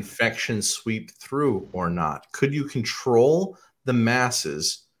had infection sweep through or not. Could you control the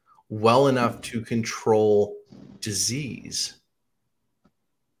masses well enough to control disease?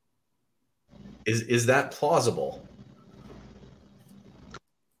 Is that plausible?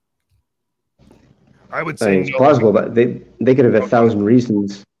 I would say it's plausible, but they could have 1,000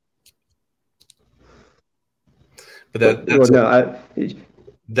 reasons. But there's a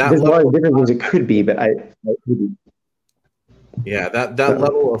lot of different things it could be, but I couldn't. Yeah, that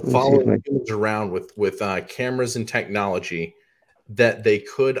level of following humans around with cameras and technology, that they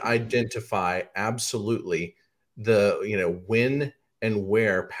could identify absolutely the when and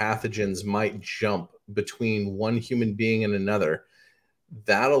where pathogens might jump between one human being and another.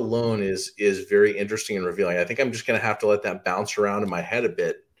 That alone is very interesting and revealing. I think I'm just going to have to let that bounce around in my head a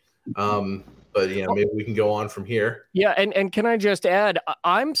bit. But maybe we can go on from here. Yeah, and can I just add,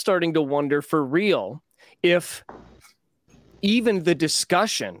 I'm starting to wonder for real if even the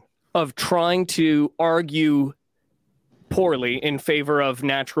discussion of trying to argue poorly in favor of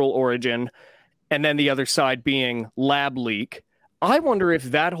natural origin and then the other side being lab leak, I wonder if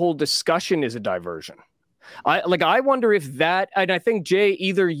that whole discussion is a diversion. I wonder if that, and I think, Jay,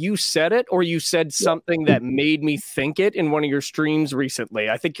 either you said it or you said something that made me think it in one of your streams recently.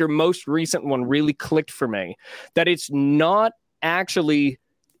 I think your most recent one really clicked for me, that it's not actually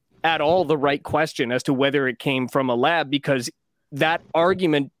at all the right question as to whether it came from a lab, because that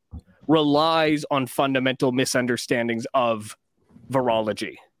argument relies on fundamental misunderstandings of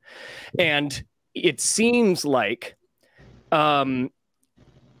virology. And it seems like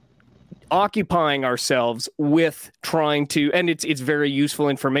occupying ourselves with trying to, and it's very useful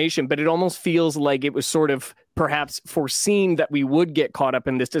information, but it almost feels like it was sort of perhaps foreseen that we would get caught up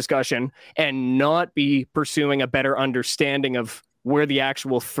in this discussion and not be pursuing a better understanding of where the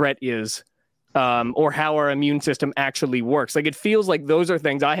actual threat is, or how our immune system actually works. Like, it feels like those are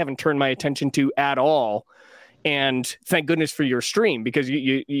things I haven't turned my attention to at all. And thank goodness for your stream, because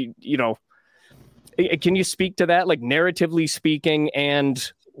you know, can you speak to that, like narratively speaking?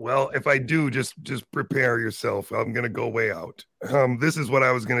 And well, if I do, just prepare yourself. I'm going to go way out. This is what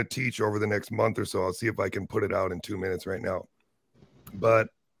I was going to teach over the next month or so. I'll see if I can put it out in 2 minutes right now. But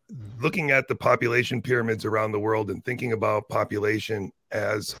looking at the population pyramids around the world and thinking about population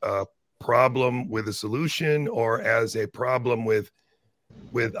as a problem with a solution or as a problem with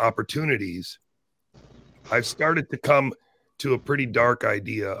opportunities, I've started to come to a pretty dark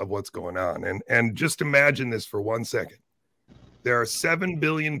idea of what's going on. And just imagine this for 1 second. There are 7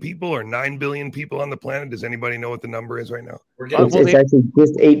 billion people or 9 billion people on the planet. Does anybody know what the number is right now? It's actually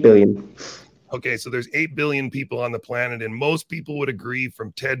just 8 billion. Okay, so there's 8 billion people on the planet, and most people would agree,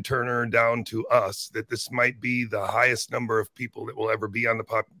 from Ted Turner down to us, that this might be the highest number of people that will ever be on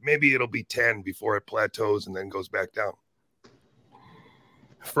the Maybe it'll be 10 before it plateaus and then goes back down.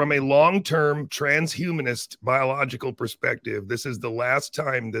 From a long-term transhumanist biological perspective, this is the last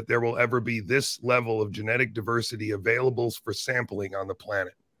time that there will ever be this level of genetic diversity available for sampling on the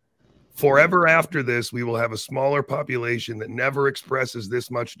planet. Forever after this, we will have a smaller population that never expresses this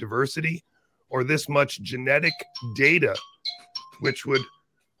much diversity or this much genetic data, which would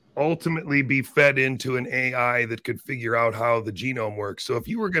ultimately be fed into an AI that could figure out how the genome works. So if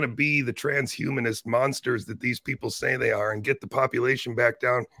you were going to be the transhumanist monsters that these people say they are and get the population back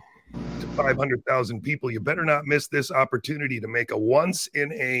down to 500,000 people, you better not miss this opportunity to make a once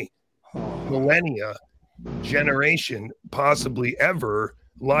in a millennia generation, possibly ever,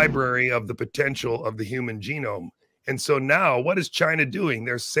 library of the potential of the human genome. And so now what is China doing?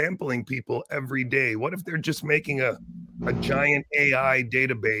 They're sampling people every day. What if they're just making a giant AI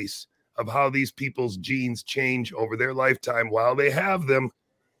database of how these people's genes change over their lifetime while they have them?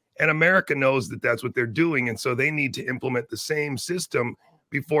 And America knows that that's what they're doing. And so they need to implement the same system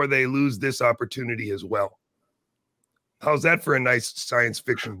before they lose this opportunity as well. How's that for a nice science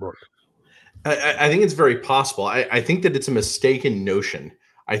fiction book? I think it's very possible. I think that it's a mistaken notion.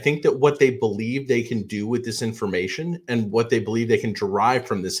 I think that what they believe they can do with this information and what they believe they can derive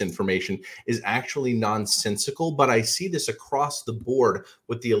from this information is actually nonsensical. But I see this across the board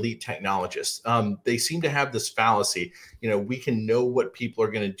with the elite technologists. They seem to have this fallacy. We can know what people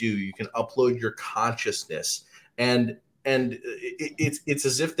are going to do. You can upload your consciousness, and it's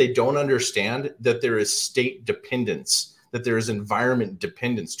as if they don't understand that there is state dependence, that there is environment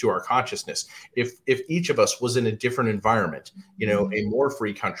dependence to our consciousness. If each of us was in a different environment, a more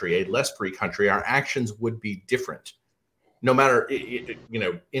free country, a less free country, our actions would be different. No matter,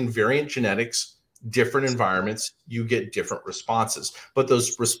 invariant genetics, different environments, you get different responses. But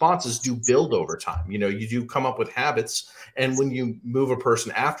those responses do build over time. You do come up with habits. And when you move a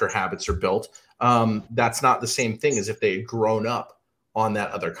person after habits are built, that's not the same thing as if they had grown up on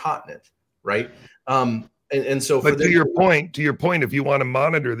that other continent, right? And so, but to your point, if you want to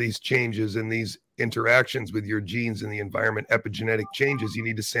monitor these changes and these interactions with your genes and the environment, epigenetic changes, you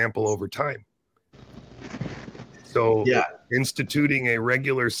need to sample over time. So instituting a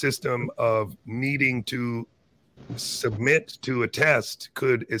regular system of needing to submit to a test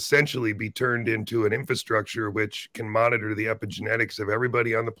could essentially be turned into an infrastructure which can monitor the epigenetics of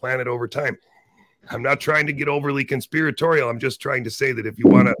everybody on the planet over time. I'm not trying to get overly conspiratorial. I'm just trying to say that if you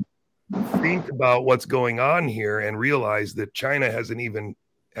want to think about what's going on here and realize that China hasn't even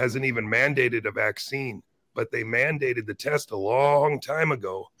mandated a vaccine, but they mandated the test a long time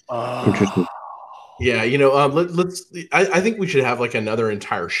ago. Interesting. Yeah, let's. I think we should have like another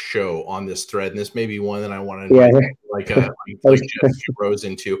entire show on this thread, and this may be one that I want to like Jeff Rose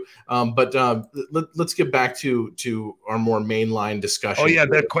into. But let's get back to our more mainline discussion. Oh yeah,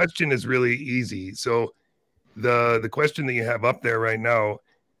 that question is really easy. So the question that you have up there right now,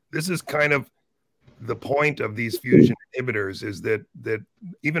 this is kind of the point of these fusion inhibitors, is that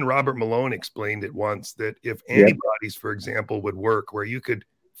even Robert Malone explained it once, that if antibodies, for example, would work, where you could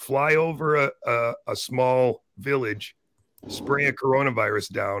fly over a small village, spray a coronavirus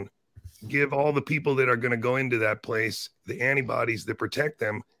down, give all the people that are going to go into that place the antibodies that protect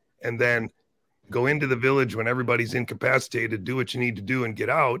them, and then go into the village when everybody's incapacitated, do what you need to do and get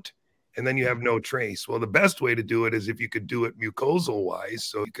out, and then you have no trace. Well, the best way to do it is if you could do it mucosal wise,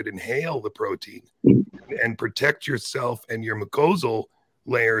 so you could inhale the protein and protect yourself and your mucosal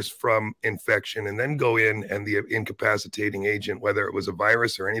layers from infection, and then go in, and the incapacitating agent, whether it was a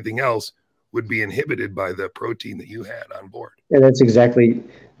virus or anything else, would be inhibited by the protein that you had on board. And that's exactly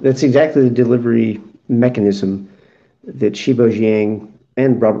the delivery mechanism that Shibo Jiang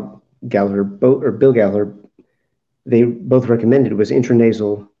and Robert Gallagher, Bill Gallagher, they both recommended, was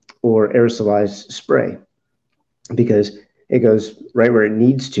intranasal or aerosolized spray, because it goes right where it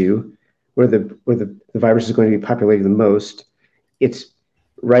needs to, where the virus is going to be populated the most. It's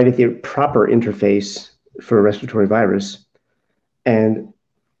right at the proper interface for a respiratory virus. And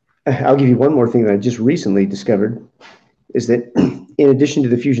I'll give you one more thing that I just recently discovered, is that in addition to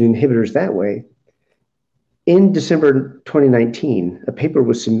the fusion inhibitors that way, in December 2019, a paper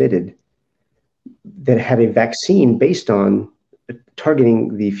was submitted that had a vaccine based on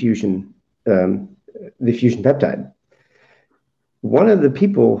targeting the fusion peptide. One of the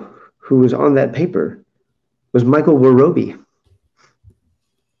people who was on that paper was Michael Warobi.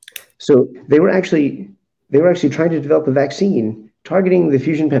 So they were actually trying to develop a vaccine targeting the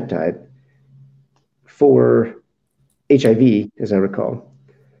fusion peptide for HIV, as I recall.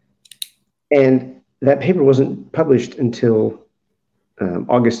 And that paper wasn't published until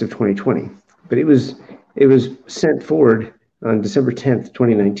August of 2020, but it was sent forward on December 10th,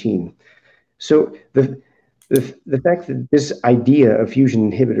 2019. So the fact that this idea of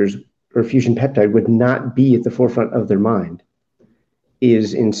fusion inhibitors or fusion peptide would not be at the forefront of their mind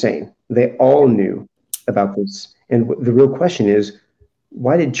is insane. They all knew about this. And the real question is,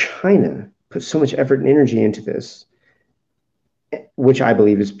 why did China put so much effort and energy into this? Which I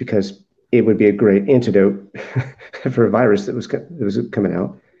believe is because it would be a great antidote for a virus that was coming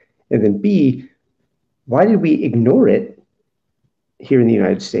out. And then B, why did we ignore it here in the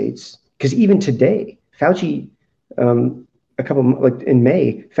United States? Because even today, Fauci, in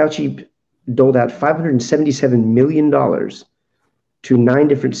May, Fauci doled out $577 million to 9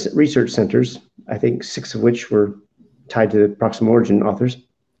 different research centers, I think 6 of which were tied to the Proxima Origin authors,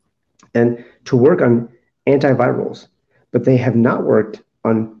 and to work on antivirals. But they have not worked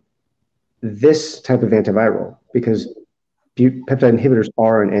on this type of antiviral, because peptide inhibitors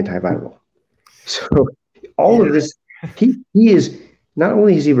are an antiviral. So all of this, he is, not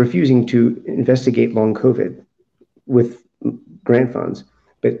only is he refusing to investigate long COVID with grant funds,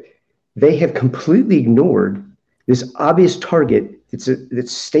 but they have completely ignored this obvious target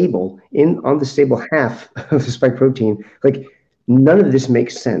that's stable on the stable half of the spike protein. Like None of this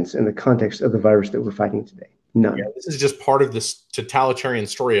makes sense in the context of the virus that we're fighting today. None. Yeah, this is just part of this totalitarian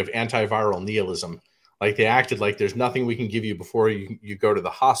story of antiviral nihilism. Like they acted like there's nothing we can give you before you go to the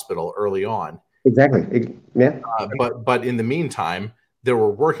hospital early on. Exactly. Yeah. But in the meantime, they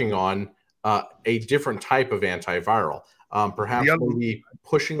were working on a different type of antiviral, perhaps maybe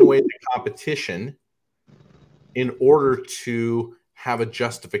pushing away the competition in order to have a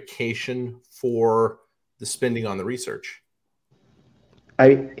justification for the spending on the research.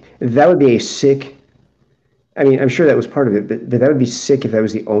 That would be a sick. I mean, I'm sure that was part of it, but that would be sick if that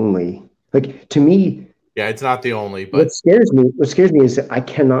was the only. Like, to me, yeah, it's not the only. But what scares me is that I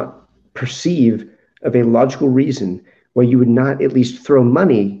cannot perceive of a logical reason why you would not at least throw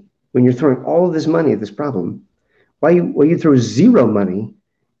money when you're throwing all of this money at this problem. Why you throw zero money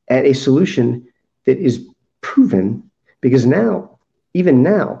at a solution that is proven? Because even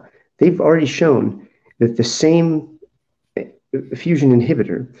now, they've already shown that the same fusion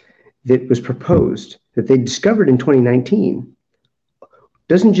inhibitor that was proposed, that they discovered in 2019,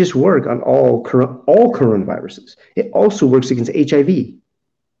 doesn't just work on all coronaviruses. It also works against HIV-1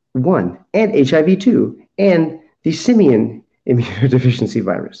 and HIV-2 and the simian immunodeficiency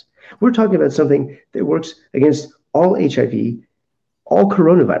virus. We're talking about something that works against all HIV, all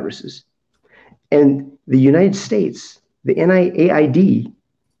coronaviruses. And the United States, the NIAID,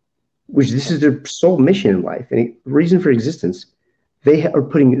 which this is their sole mission in life and reason for existence, they are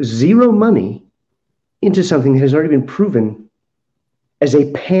putting zero money into something that has already been proven as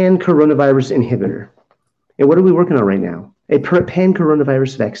a pan-coronavirus inhibitor. And what are we working on right now? A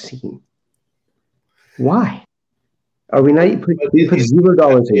pan-coronavirus vaccine. Why? Are we not put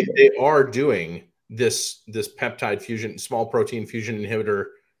 $0 into it? They are doing this peptide fusion, small protein fusion inhibitor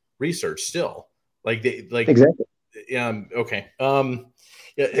research still. Exactly. Okay.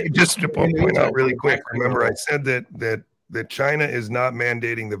 Hey, just to point out really quick, remember I said that China is not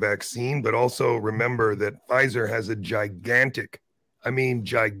mandating the vaccine, but also remember that Pfizer has a gigantic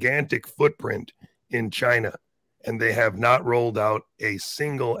footprint in China, and they have not rolled out a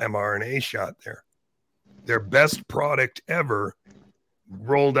single mRNA shot there. Their best product ever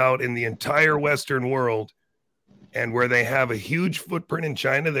rolled out in the entire Western world, and where they have a huge footprint in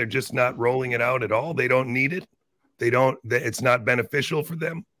China, they're just not rolling it out at all. They don't need it. It's not beneficial for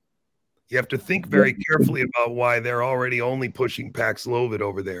them. You have to think very carefully about why they're already only pushing Paxlovid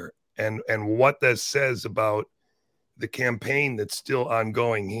over there, and what that says about the campaign that's still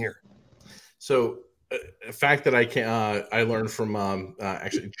ongoing here. So a fact that I learned from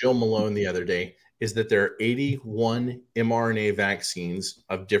actually Jill Malone the other day is that there are 81 mRNA vaccines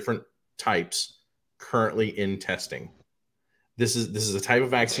of different types currently in testing. This is a type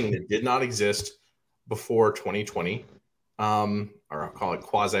of vaccine that did not exist before 2020, or I'll call it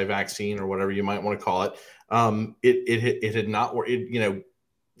quasi-vaccine or whatever you might want to call it. It had not worked.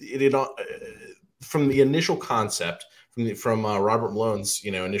 It had from the initial concept from Robert Malone's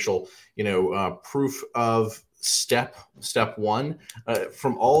initial proof of step one,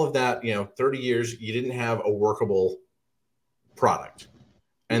 from all of that 30 years you didn't have a workable product,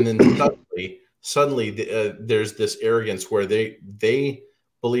 and then suddenly there's this arrogance where they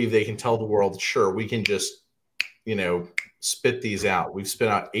believe they can tell the world, sure, we can just spit these out. We've spit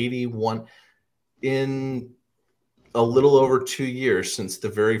out 81 in a little over 2 years since the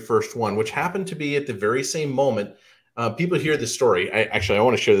very first one, which happened to be at the very same moment. People hear the story. I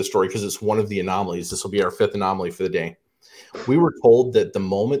want to share the story because it's one of the anomalies. This will be our fifth anomaly for the day. We were told that the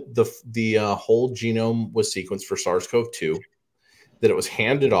moment the whole genome was sequenced for SARS-CoV-2, that it was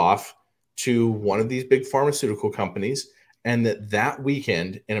handed off to one of these big pharmaceutical companies, and that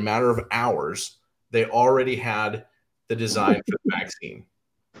weekend, in a matter of hours, they already had the design for the vaccine.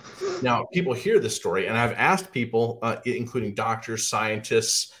 Now, people hear this story, and I've asked people, including doctors,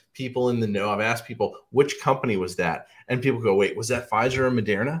 scientists, people in the know, I've asked people, which company was that? And people go, wait, was that Pfizer or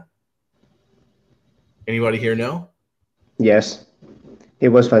Moderna? Anybody here know? Yes, it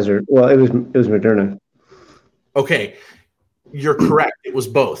was Pfizer. Well, it was Moderna. Okay, you're correct. It was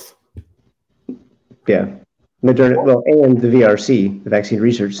both. Yeah, Moderna. Well, and the VRC, the Vaccine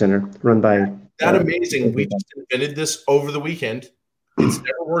Research Center, run by. That amazing. We just invented this over the weekend. It's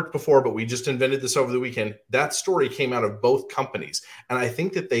never worked before, but we just invented this over the weekend. That story came out of both companies. And I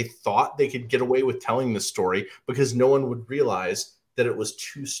think that they thought they could get away with telling the story because no one would realize that it was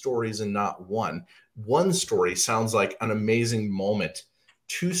two stories and not one. One story sounds like an amazing moment.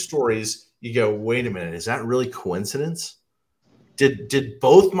 Two stories, you go, wait a minute, is that really coincidence? Did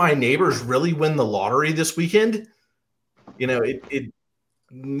both my neighbors really win the lottery this weekend?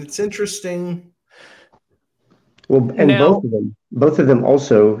 It's interesting. Well, and both of them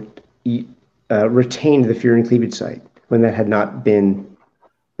also retained the furin cleavage site, when that had not been,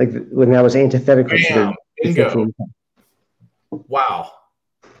 like, when that was antithetical to their bingo. Wow.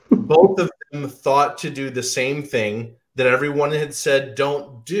 Both of them thought to do the same thing that everyone had said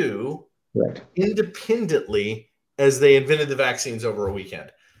don't do, right, independently, as they invented the vaccines over a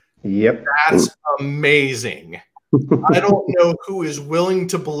weekend. Yep. That's amazing. I don't know who is willing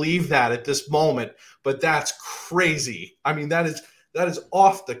to believe that at this moment, but that's crazy. I mean, that is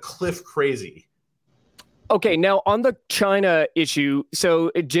off the cliff crazy. Okay, now on the China issue, so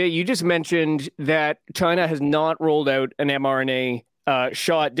Jay, you just mentioned that China has not rolled out an mRNA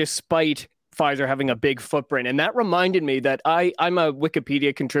shot despite Pfizer having a big footprint. And that reminded me that I'm a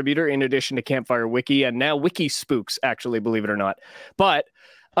Wikipedia contributor in addition to Campfire Wiki and now Wiki Spooks, actually, believe it or not. But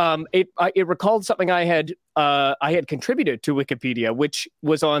it recalled something I had contributed to Wikipedia, which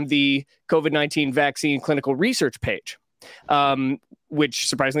was on the COVID-19 vaccine clinical research page, which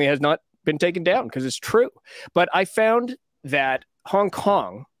surprisingly has not been taken down because it's true. But I found that Hong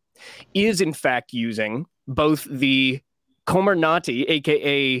Kong is in fact using both the Comirnaty,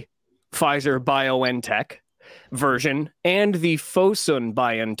 aka Pfizer BioNTech version, and the Fosun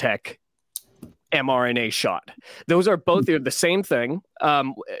BioNTech mRNA shot. Those are both the same thing,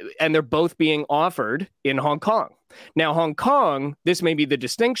 and they're both being offered in Hong Kong. Now, Hong Kong, this may be the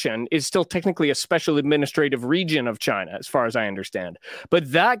distinction, is still technically a special administrative region of China, as far as I understand.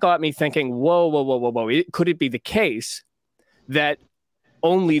 But that got me thinking, whoa. Could it be the case that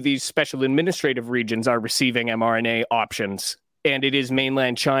only these special administrative regions are receiving mRNA options, and it is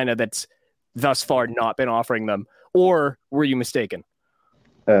mainland China that's thus far not been offering them? Or were you mistaken?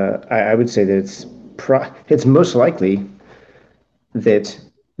 I would say that it's most likely that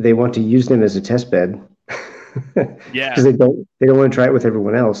they want to use them as a test bed. Yeah, because they don't want to try it with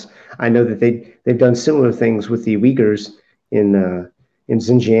everyone else. I know that they've done similar things with the Uyghurs in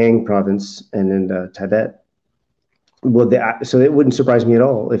Xinjiang province and in Tibet. Well, so it wouldn't surprise me at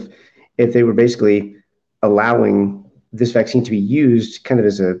all if they were basically allowing this vaccine to be used kind of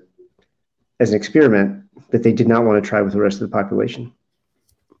as an experiment that they did not want to try with the rest of the population.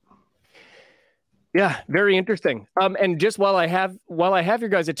 Yeah, very interesting. And just while I have your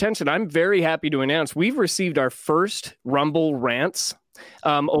guys' attention, I'm very happy to announce we've received our first Rumble rants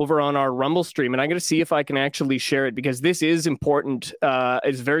over on our Rumble stream, and I'm going to see if I can actually share it because this is important.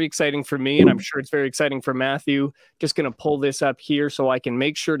 It's very exciting for me, and I'm sure it's very exciting for Matthew. Just going to pull this up here so I can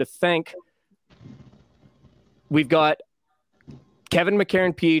make sure to thank. We've got Kevin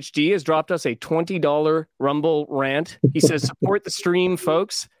McCarran, PhD, has dropped us a $20 Rumble rant. He says, "Support the stream,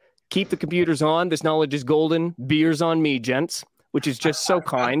 folks. Keep the computers on. This knowledge is golden. Beers on me, gents," which is just so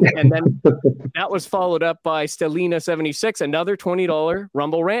kind. And then that was followed up by Stelina76, another $20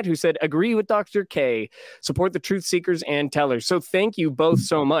 Rumble rant, who said, "Agree with Dr. K. Support the truth seekers and tellers." So thank you both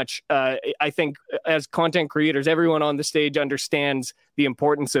so much. I think as content creators, everyone on the stage understands the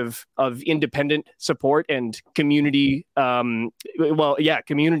importance of independent support and community.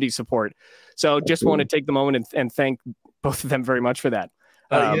 Community support. So just want to take the moment and thank both of them very much for that.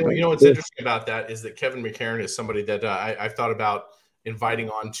 You know what's interesting about that is that Kevin McCarran is somebody that I've thought about inviting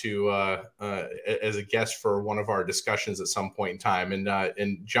on to as a guest for one of our discussions at some point in time.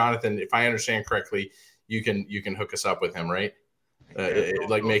 And Jonathan, if I understand correctly, you can hook us up with him, right?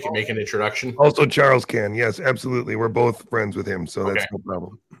 Make an introduction. Also, Charles can. Yes, absolutely. We're both friends with him, so that's no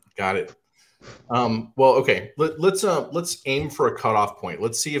problem. Got it. Well, okay. Let's aim for a cutoff point.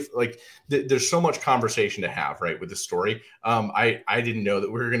 Let's see if there's so much conversation to have, right, with the story. I didn't know that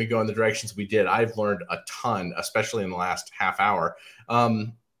we were going to go in the directions we did. I've learned a ton, especially in the last half hour.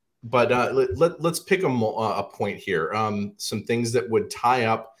 But let's pick a point here. Some things that would tie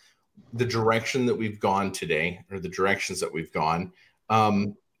up the direction that we've gone today, or the directions that we've gone,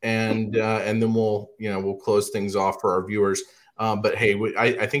 and then we'll close things off for our viewers. But hey,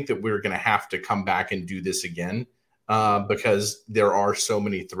 I think that we're going to have to come back and do this again because there are so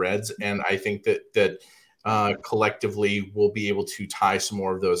many threads, and I think that collectively we'll be able to tie some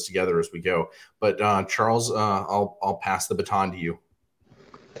more of those together as we go. But Charles, I'll pass the baton to you.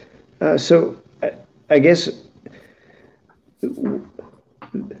 So I guess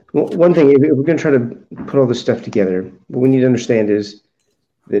one thing, if we're going to try to put all this stuff together, what we need to understand is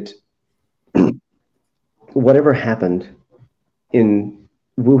that whatever happened in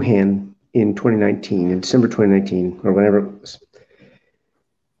Wuhan in 2019, in December 2019, or whenever it was,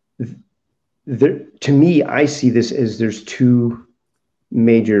 to me, I see this as there's two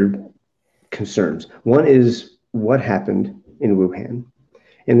major concerns. One is what happened in Wuhan,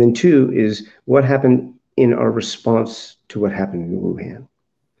 and then two is what happened in our response to what happened in Wuhan.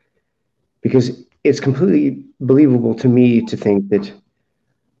 Because it's completely believable to me to think that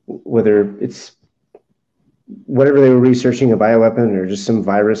whether it's whatever they were researching, a bioweapon or just some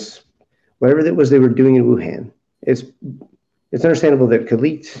virus, whatever it was they were doing in Wuhan. It's understandable that it could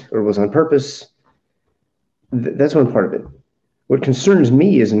leak or was on purpose. That's one part of it. What concerns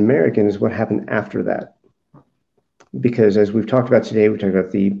me as an American is what happened after that. Because as we've talked about today, we talked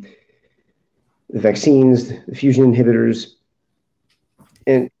about the vaccines, the fusion inhibitors,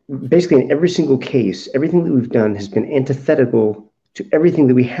 and basically in every single case, everything that we've done has been antithetical to everything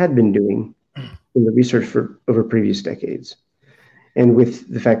that we had been doing in the research for over previous decades. And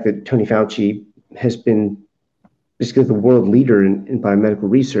with the fact that Tony Fauci has been basically the world leader in biomedical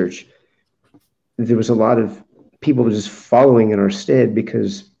research, there was a lot of people just following in our stead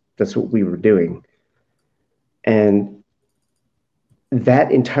because that's what we were doing. And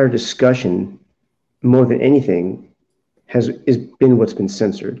that entire discussion, more than anything, has been what's been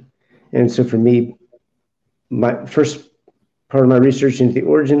censored. And so for me, my first part of my research into the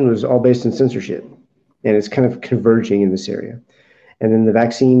origin was all based on censorship, and it's kind of converging in this area. And then the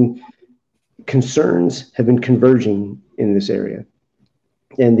vaccine concerns have been converging in this area,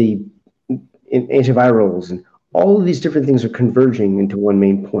 and in antivirals and all of these different things are converging into one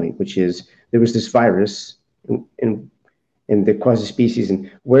main point, which is there was this virus and the quasi-species,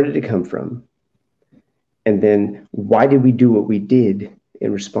 and where did it come from? And then why did we do what we did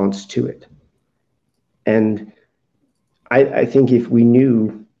in response to it? And I think if we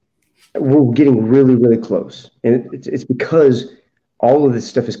knew, we're getting really, really close. And it's because all of this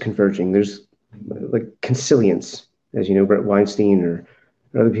stuff is converging. There's like consilience, as you know, Brett Weinstein or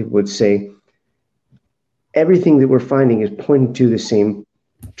other people would say. Everything that we're finding is pointing to the same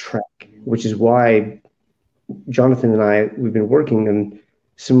track, which is why Jonathan and we've been working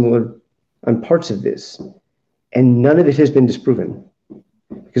on parts of this, and none of it has been disproven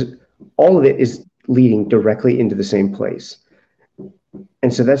because all of it is leading directly into the same place.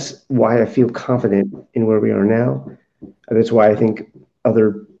 And so that's why I feel confident in where we are now. And that's why I think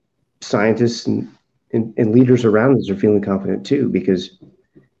other scientists and leaders around us are feeling confident too, because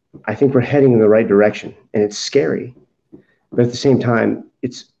I think we're heading in the right direction, and it's scary. But at the same time,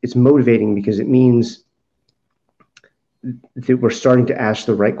 it's motivating because it means that we're starting to ask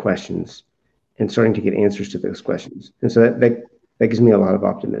the right questions and starting to get answers to those questions. And so that gives me a lot of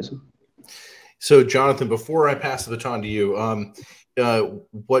optimism. So, Jonathan, before I pass the baton to you,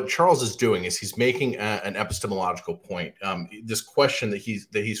 what Charles is doing is he's making an epistemological point. This question that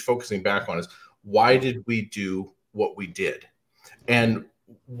he's focusing back on is, why did we do what we did? And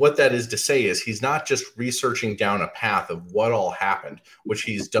what that is to say is he's not just researching down a path of what all happened, which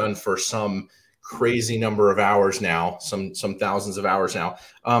he's done for some crazy number of hours now, some thousands of hours now.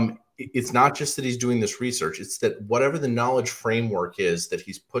 It's not just that he's doing this research. It's that whatever the knowledge framework is that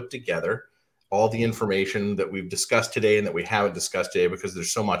he's put together, all the information that we've discussed today and that we haven't discussed today because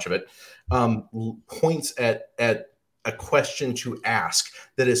there's so much of it, points at a question to ask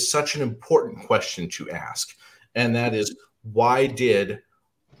that is such an important question to ask. And that is, why did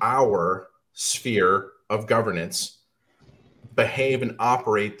our sphere of governance behave and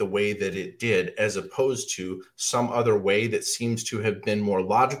operate the way that it did, as opposed to some other way that seems to have been more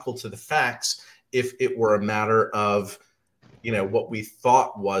logical to the facts if it were a matter of, what we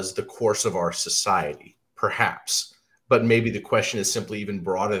thought was the course of our society, perhaps. But maybe the question is simply even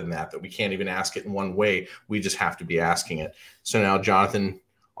broader than that we can't even ask it in one way. We just have to be asking it. So now, Jonathan,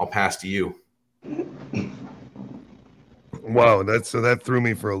 I'll pass to you. Wow, that threw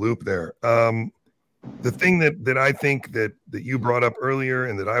me for a loop there. The thing that I think that you brought up earlier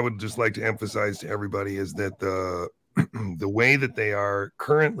and that I would just like to emphasize to everybody is that the way that they are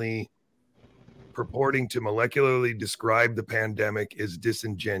currently purporting to molecularly describe the pandemic is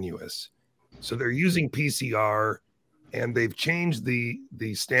disingenuous. So they're using PCR, and they've changed the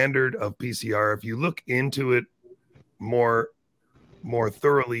standard of PCR. If you look into it more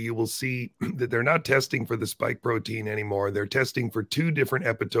thoroughly, you will see that they're not testing for the spike protein anymore. They're testing for two different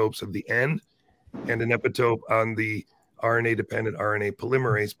epitopes of the N and an epitope on the RNA-dependent RNA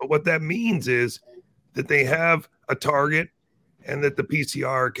polymerase. But what that means is that they have a target and that the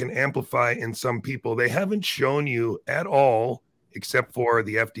PCR can amplify in some people. They haven't shown you at all, except for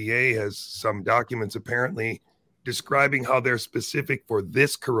the FDA has some documents apparently describing how they're specific for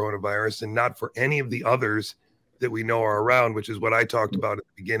this coronavirus and not for any of the others that we know are around, which is what I talked about at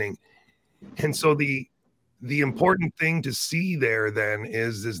the beginning. And so the important thing to see there then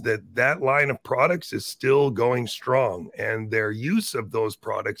is that line of products is still going strong, and their use of those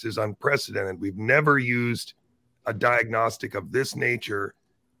products is unprecedented. We've never used a diagnostic of this nature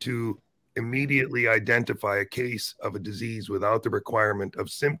to immediately identify a case of a disease without the requirement of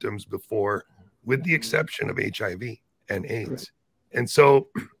symptoms before, with the exception of HIV and AIDS. And so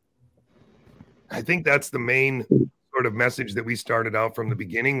I think that's the main sort of message that we started out from the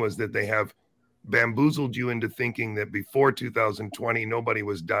beginning, was that they have bamboozled you into thinking that before 2020, nobody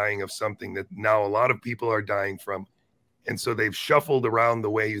was dying of something that now a lot of people are dying from. And so they've shuffled around the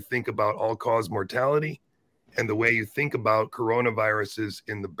way you think about all-cause mortality and the way you think about coronaviruses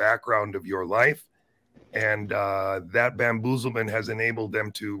in the background of your life. And that bamboozlement has enabled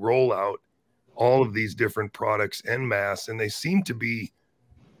them to roll out all of these different products en masse. And they seem to be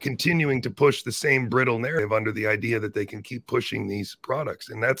continuing to push the same brittle narrative under the idea that they can keep pushing these products.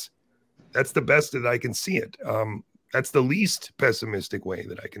 And that's the best that I can see it. That's the least pessimistic way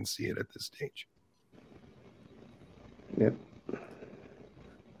that I can see it at this stage. Yep.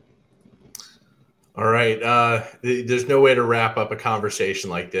 All right. There's no way to wrap up a conversation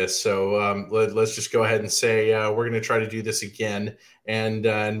like this. So let's just go ahead and say we're going to try to do this again, and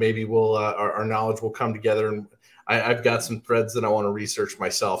maybe we'll our knowledge will come together. And I've got some threads that I want to research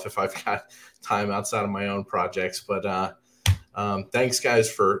myself if I've got time outside of my own projects. But thanks,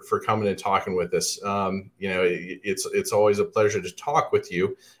 guys, for coming and talking with us. It's always a pleasure to talk with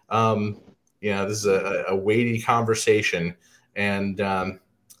you. This is a weighty conversation, and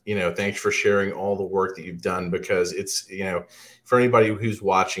thanks for sharing all the work that you've done, because it's, for anybody who's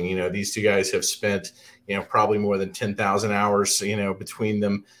watching, these two guys have spent, probably more than 10,000 hours, between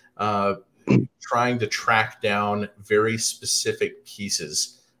them, trying to track down very specific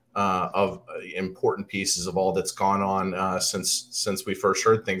pieces of important pieces of all that's gone on since we first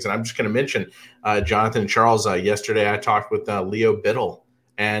heard things. And I'm just going to mention Jonathan and Charles. Yesterday I talked with Leo Biddle,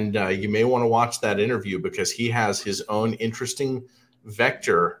 and you may want to watch that interview, because he has his own interesting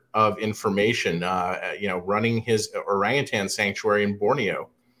vector of information, running his orangutan sanctuary in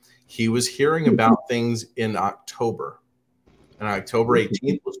Borneo. He was hearing about things in October, and October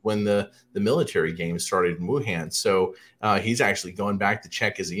 18th was when the military games started in Wuhan. So he's actually going back to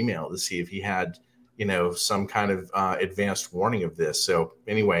check his email to see if he had, some kind of advanced warning of this. So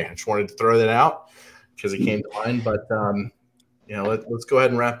anyway, I just wanted to throw that out because it came to mind, but let's go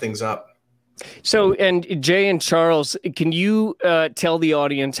ahead and wrap things up. So, and Jay and Charles, can you tell the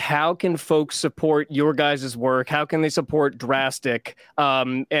audience, how can folks support your guys' work? How can they support Drastic?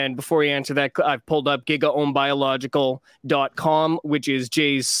 And before you answer that, I've pulled up gigaohmbiological.com, which is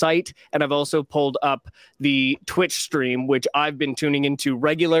Jay's site. And I've also pulled up the Twitch stream, which I've been tuning into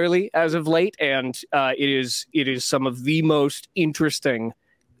regularly as of late. And it is some of the most interesting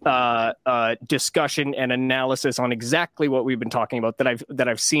discussion and analysis on exactly what we've been talking about that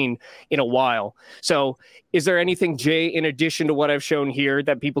I've seen in a while. So is there anything, Jay, in addition to what I've shown here,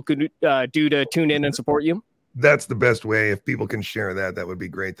 that people could do to tune in and support you? That's the best way. If people can share that would be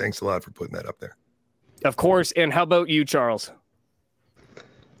great. Thanks a lot for putting that up there. Of course. And how about you, Charles?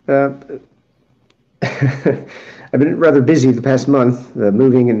 I've been rather busy the past month,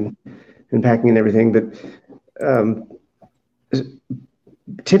 moving and packing and everything, but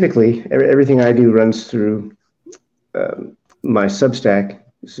typically, everything I do runs through my Substack.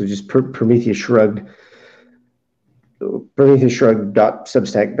 So just Prometheus Shrugged,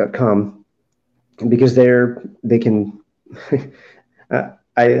 prometheusshrugged.substack.com, because they can.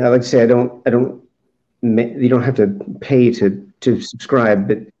 I like to say you don't have to pay to subscribe,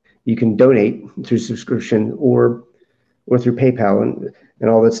 but you can donate through subscription or through PayPal, and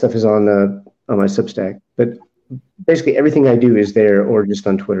all that stuff is on my Substack. But basically everything I do is there or just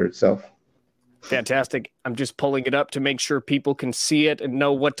on Twitter itself. Fantastic. I'm just pulling it up to make sure people can see it and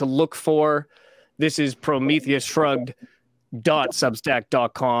know what to look for. This is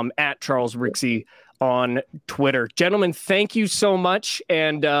prometheusshrugged.substack.com, at Charles Rixey on Twitter. Gentlemen, thank you so much.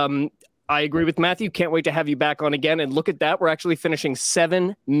 And I agree with Matthew. Can't wait to have you back on again. And look at that. We're actually finishing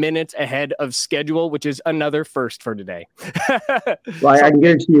 7 minutes ahead of schedule, which is another first for today. Well, I can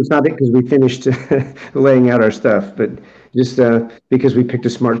guarantee you it's not because we finished laying out our stuff, but just because we picked a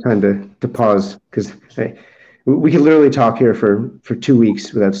smart time to pause, because we could literally talk here for 2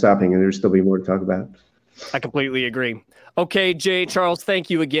 weeks without stopping, and there'd still be more to talk about. I completely agree. Okay, Jay, Charles, thank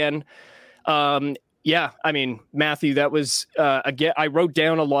you again. Yeah, I mean, Matthew, that was, again, I wrote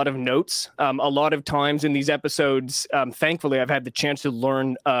down a lot of notes. A lot of times in these episodes, thankfully, I've had the chance to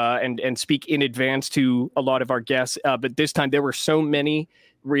learn and speak in advance to a lot of our guests. But this time, there were so many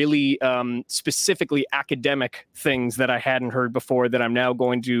really specifically academic things that I hadn't heard before that I'm now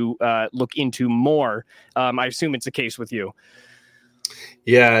going to look into more. I assume it's the case with you.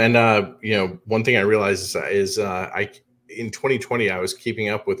 Yeah, and, one thing I realized is in 2020, I was keeping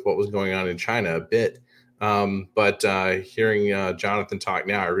up with what was going on in China a bit. But hearing Jonathan talk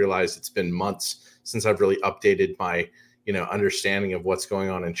now, I realized it's been months since I've really updated my, understanding of what's going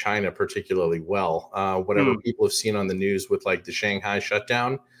on in China particularly well. Whatever people have seen on the news with like the Shanghai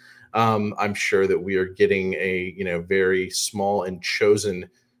shutdown, I'm sure that we are getting a, very small and chosen,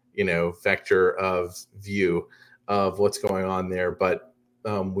 vector of view of what's going on there. But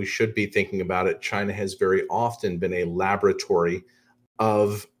we should be thinking about it. China has very often been a laboratory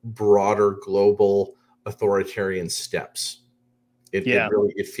of broader global authoritarian steps. It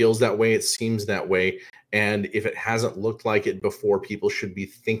really feels that way. It seems that way. And if it hasn't looked like it before, people should be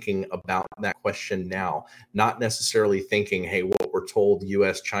thinking about that question now, not necessarily thinking, hey, what we're told,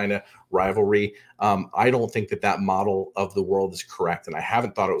 US-China rivalry. I don't think that model of the world is correct. And I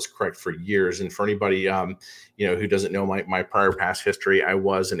haven't thought it was correct for years. And for anybody, who doesn't know my prior past history, I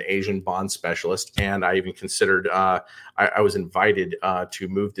was an Asian bond specialist. And I even considered, I was invited to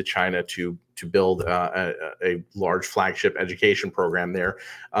move to China to build a large flagship education program there.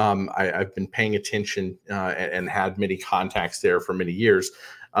 I've been paying attention and had many contacts there for many years.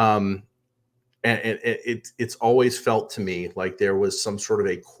 And it's always felt to me like there was some sort of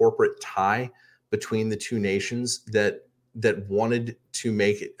a corporate tie between the two nations that wanted to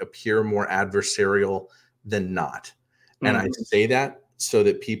make it appear more adversarial than not. And I say that so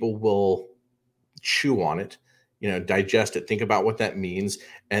that people will chew on it, digest it, think about what that means,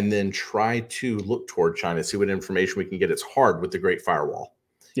 and then try to look toward China, see what information we can get. It's hard with the Great Firewall.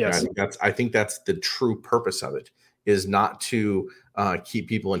 Yes. I think that's the true purpose of it, is not to keep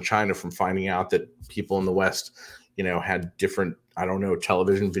people in China from finding out that people in the West, had different,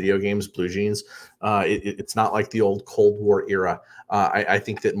 television, video games, blue jeans. It's not like the old Cold War era. I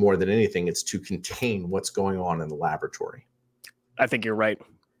think that more than anything, it's to contain what's going on in the laboratory. I think you're right.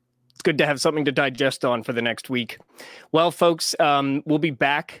 It's good to have something to digest on for the next week. Well, folks, we'll be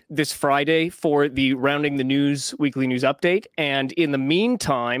back this Friday for the Rounding the News weekly news update. And in the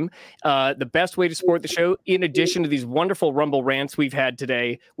meantime, the best way to support the show, in addition to these wonderful Rumble rants we've had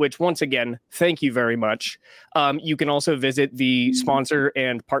today, which once again, thank you very much. You can also visit the sponsor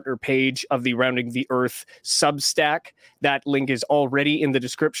and partner page of the Rounding the Earth Substack. That link is already in the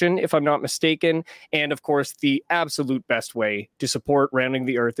description, if I'm not mistaken. And of course, the absolute best way to support Rounding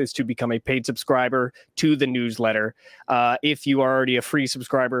the Earth is to become a paid subscriber to the newsletter. If you are already a free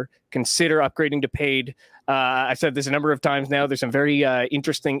subscriber, consider upgrading to paid. I've said this a number of times now. There's some very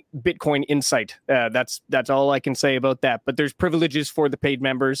interesting Bitcoin insight. That's all I can say about that. But there's privileges for the paid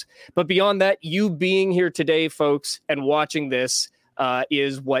members. But beyond that, you being here today, folks, and watching this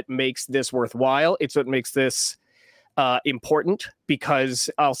is what makes this worthwhile. It's what makes this important, because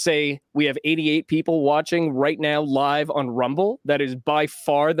I'll say we have 88 people watching right now live on Rumble. That is by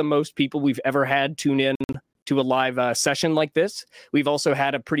far the most people we've ever had tune in to a live session like this. We've also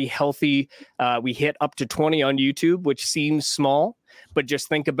had a pretty healthy, we hit up to 20 on YouTube, which seems small, but just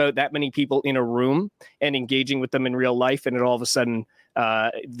think about that many people in a room and engaging with them in real life. And it all of a sudden,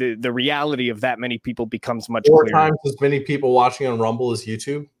 the reality of that many people becomes much clearer. 4 times as many people watching on Rumble as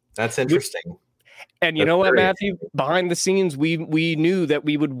YouTube. That's interesting. And you know what, Matthew? Behind the scenes, we knew that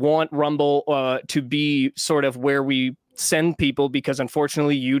we would want Rumble to be sort of where we send people, because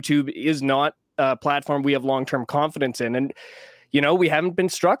unfortunately, YouTube is not a platform we have long-term confidence in. And, we haven't been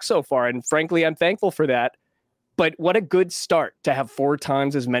struck so far. And frankly, I'm thankful for that. But what a good start to have 4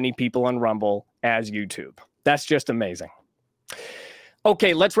 times as many people on Rumble as YouTube. That's just amazing.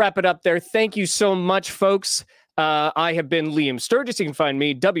 Okay, let's wrap it up there. Thank you so much, folks. I have been Liam Sturgis. You can find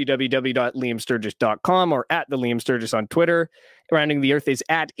me www.liamsturgis.com or at the Liam Sturgis on Twitter. Rounding the Earth is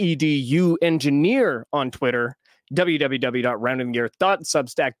at EDU Engineer on Twitter.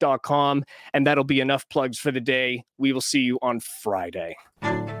 www.roundingtheearth.substack.com. And that'll be enough plugs for the day. We will see you on Friday.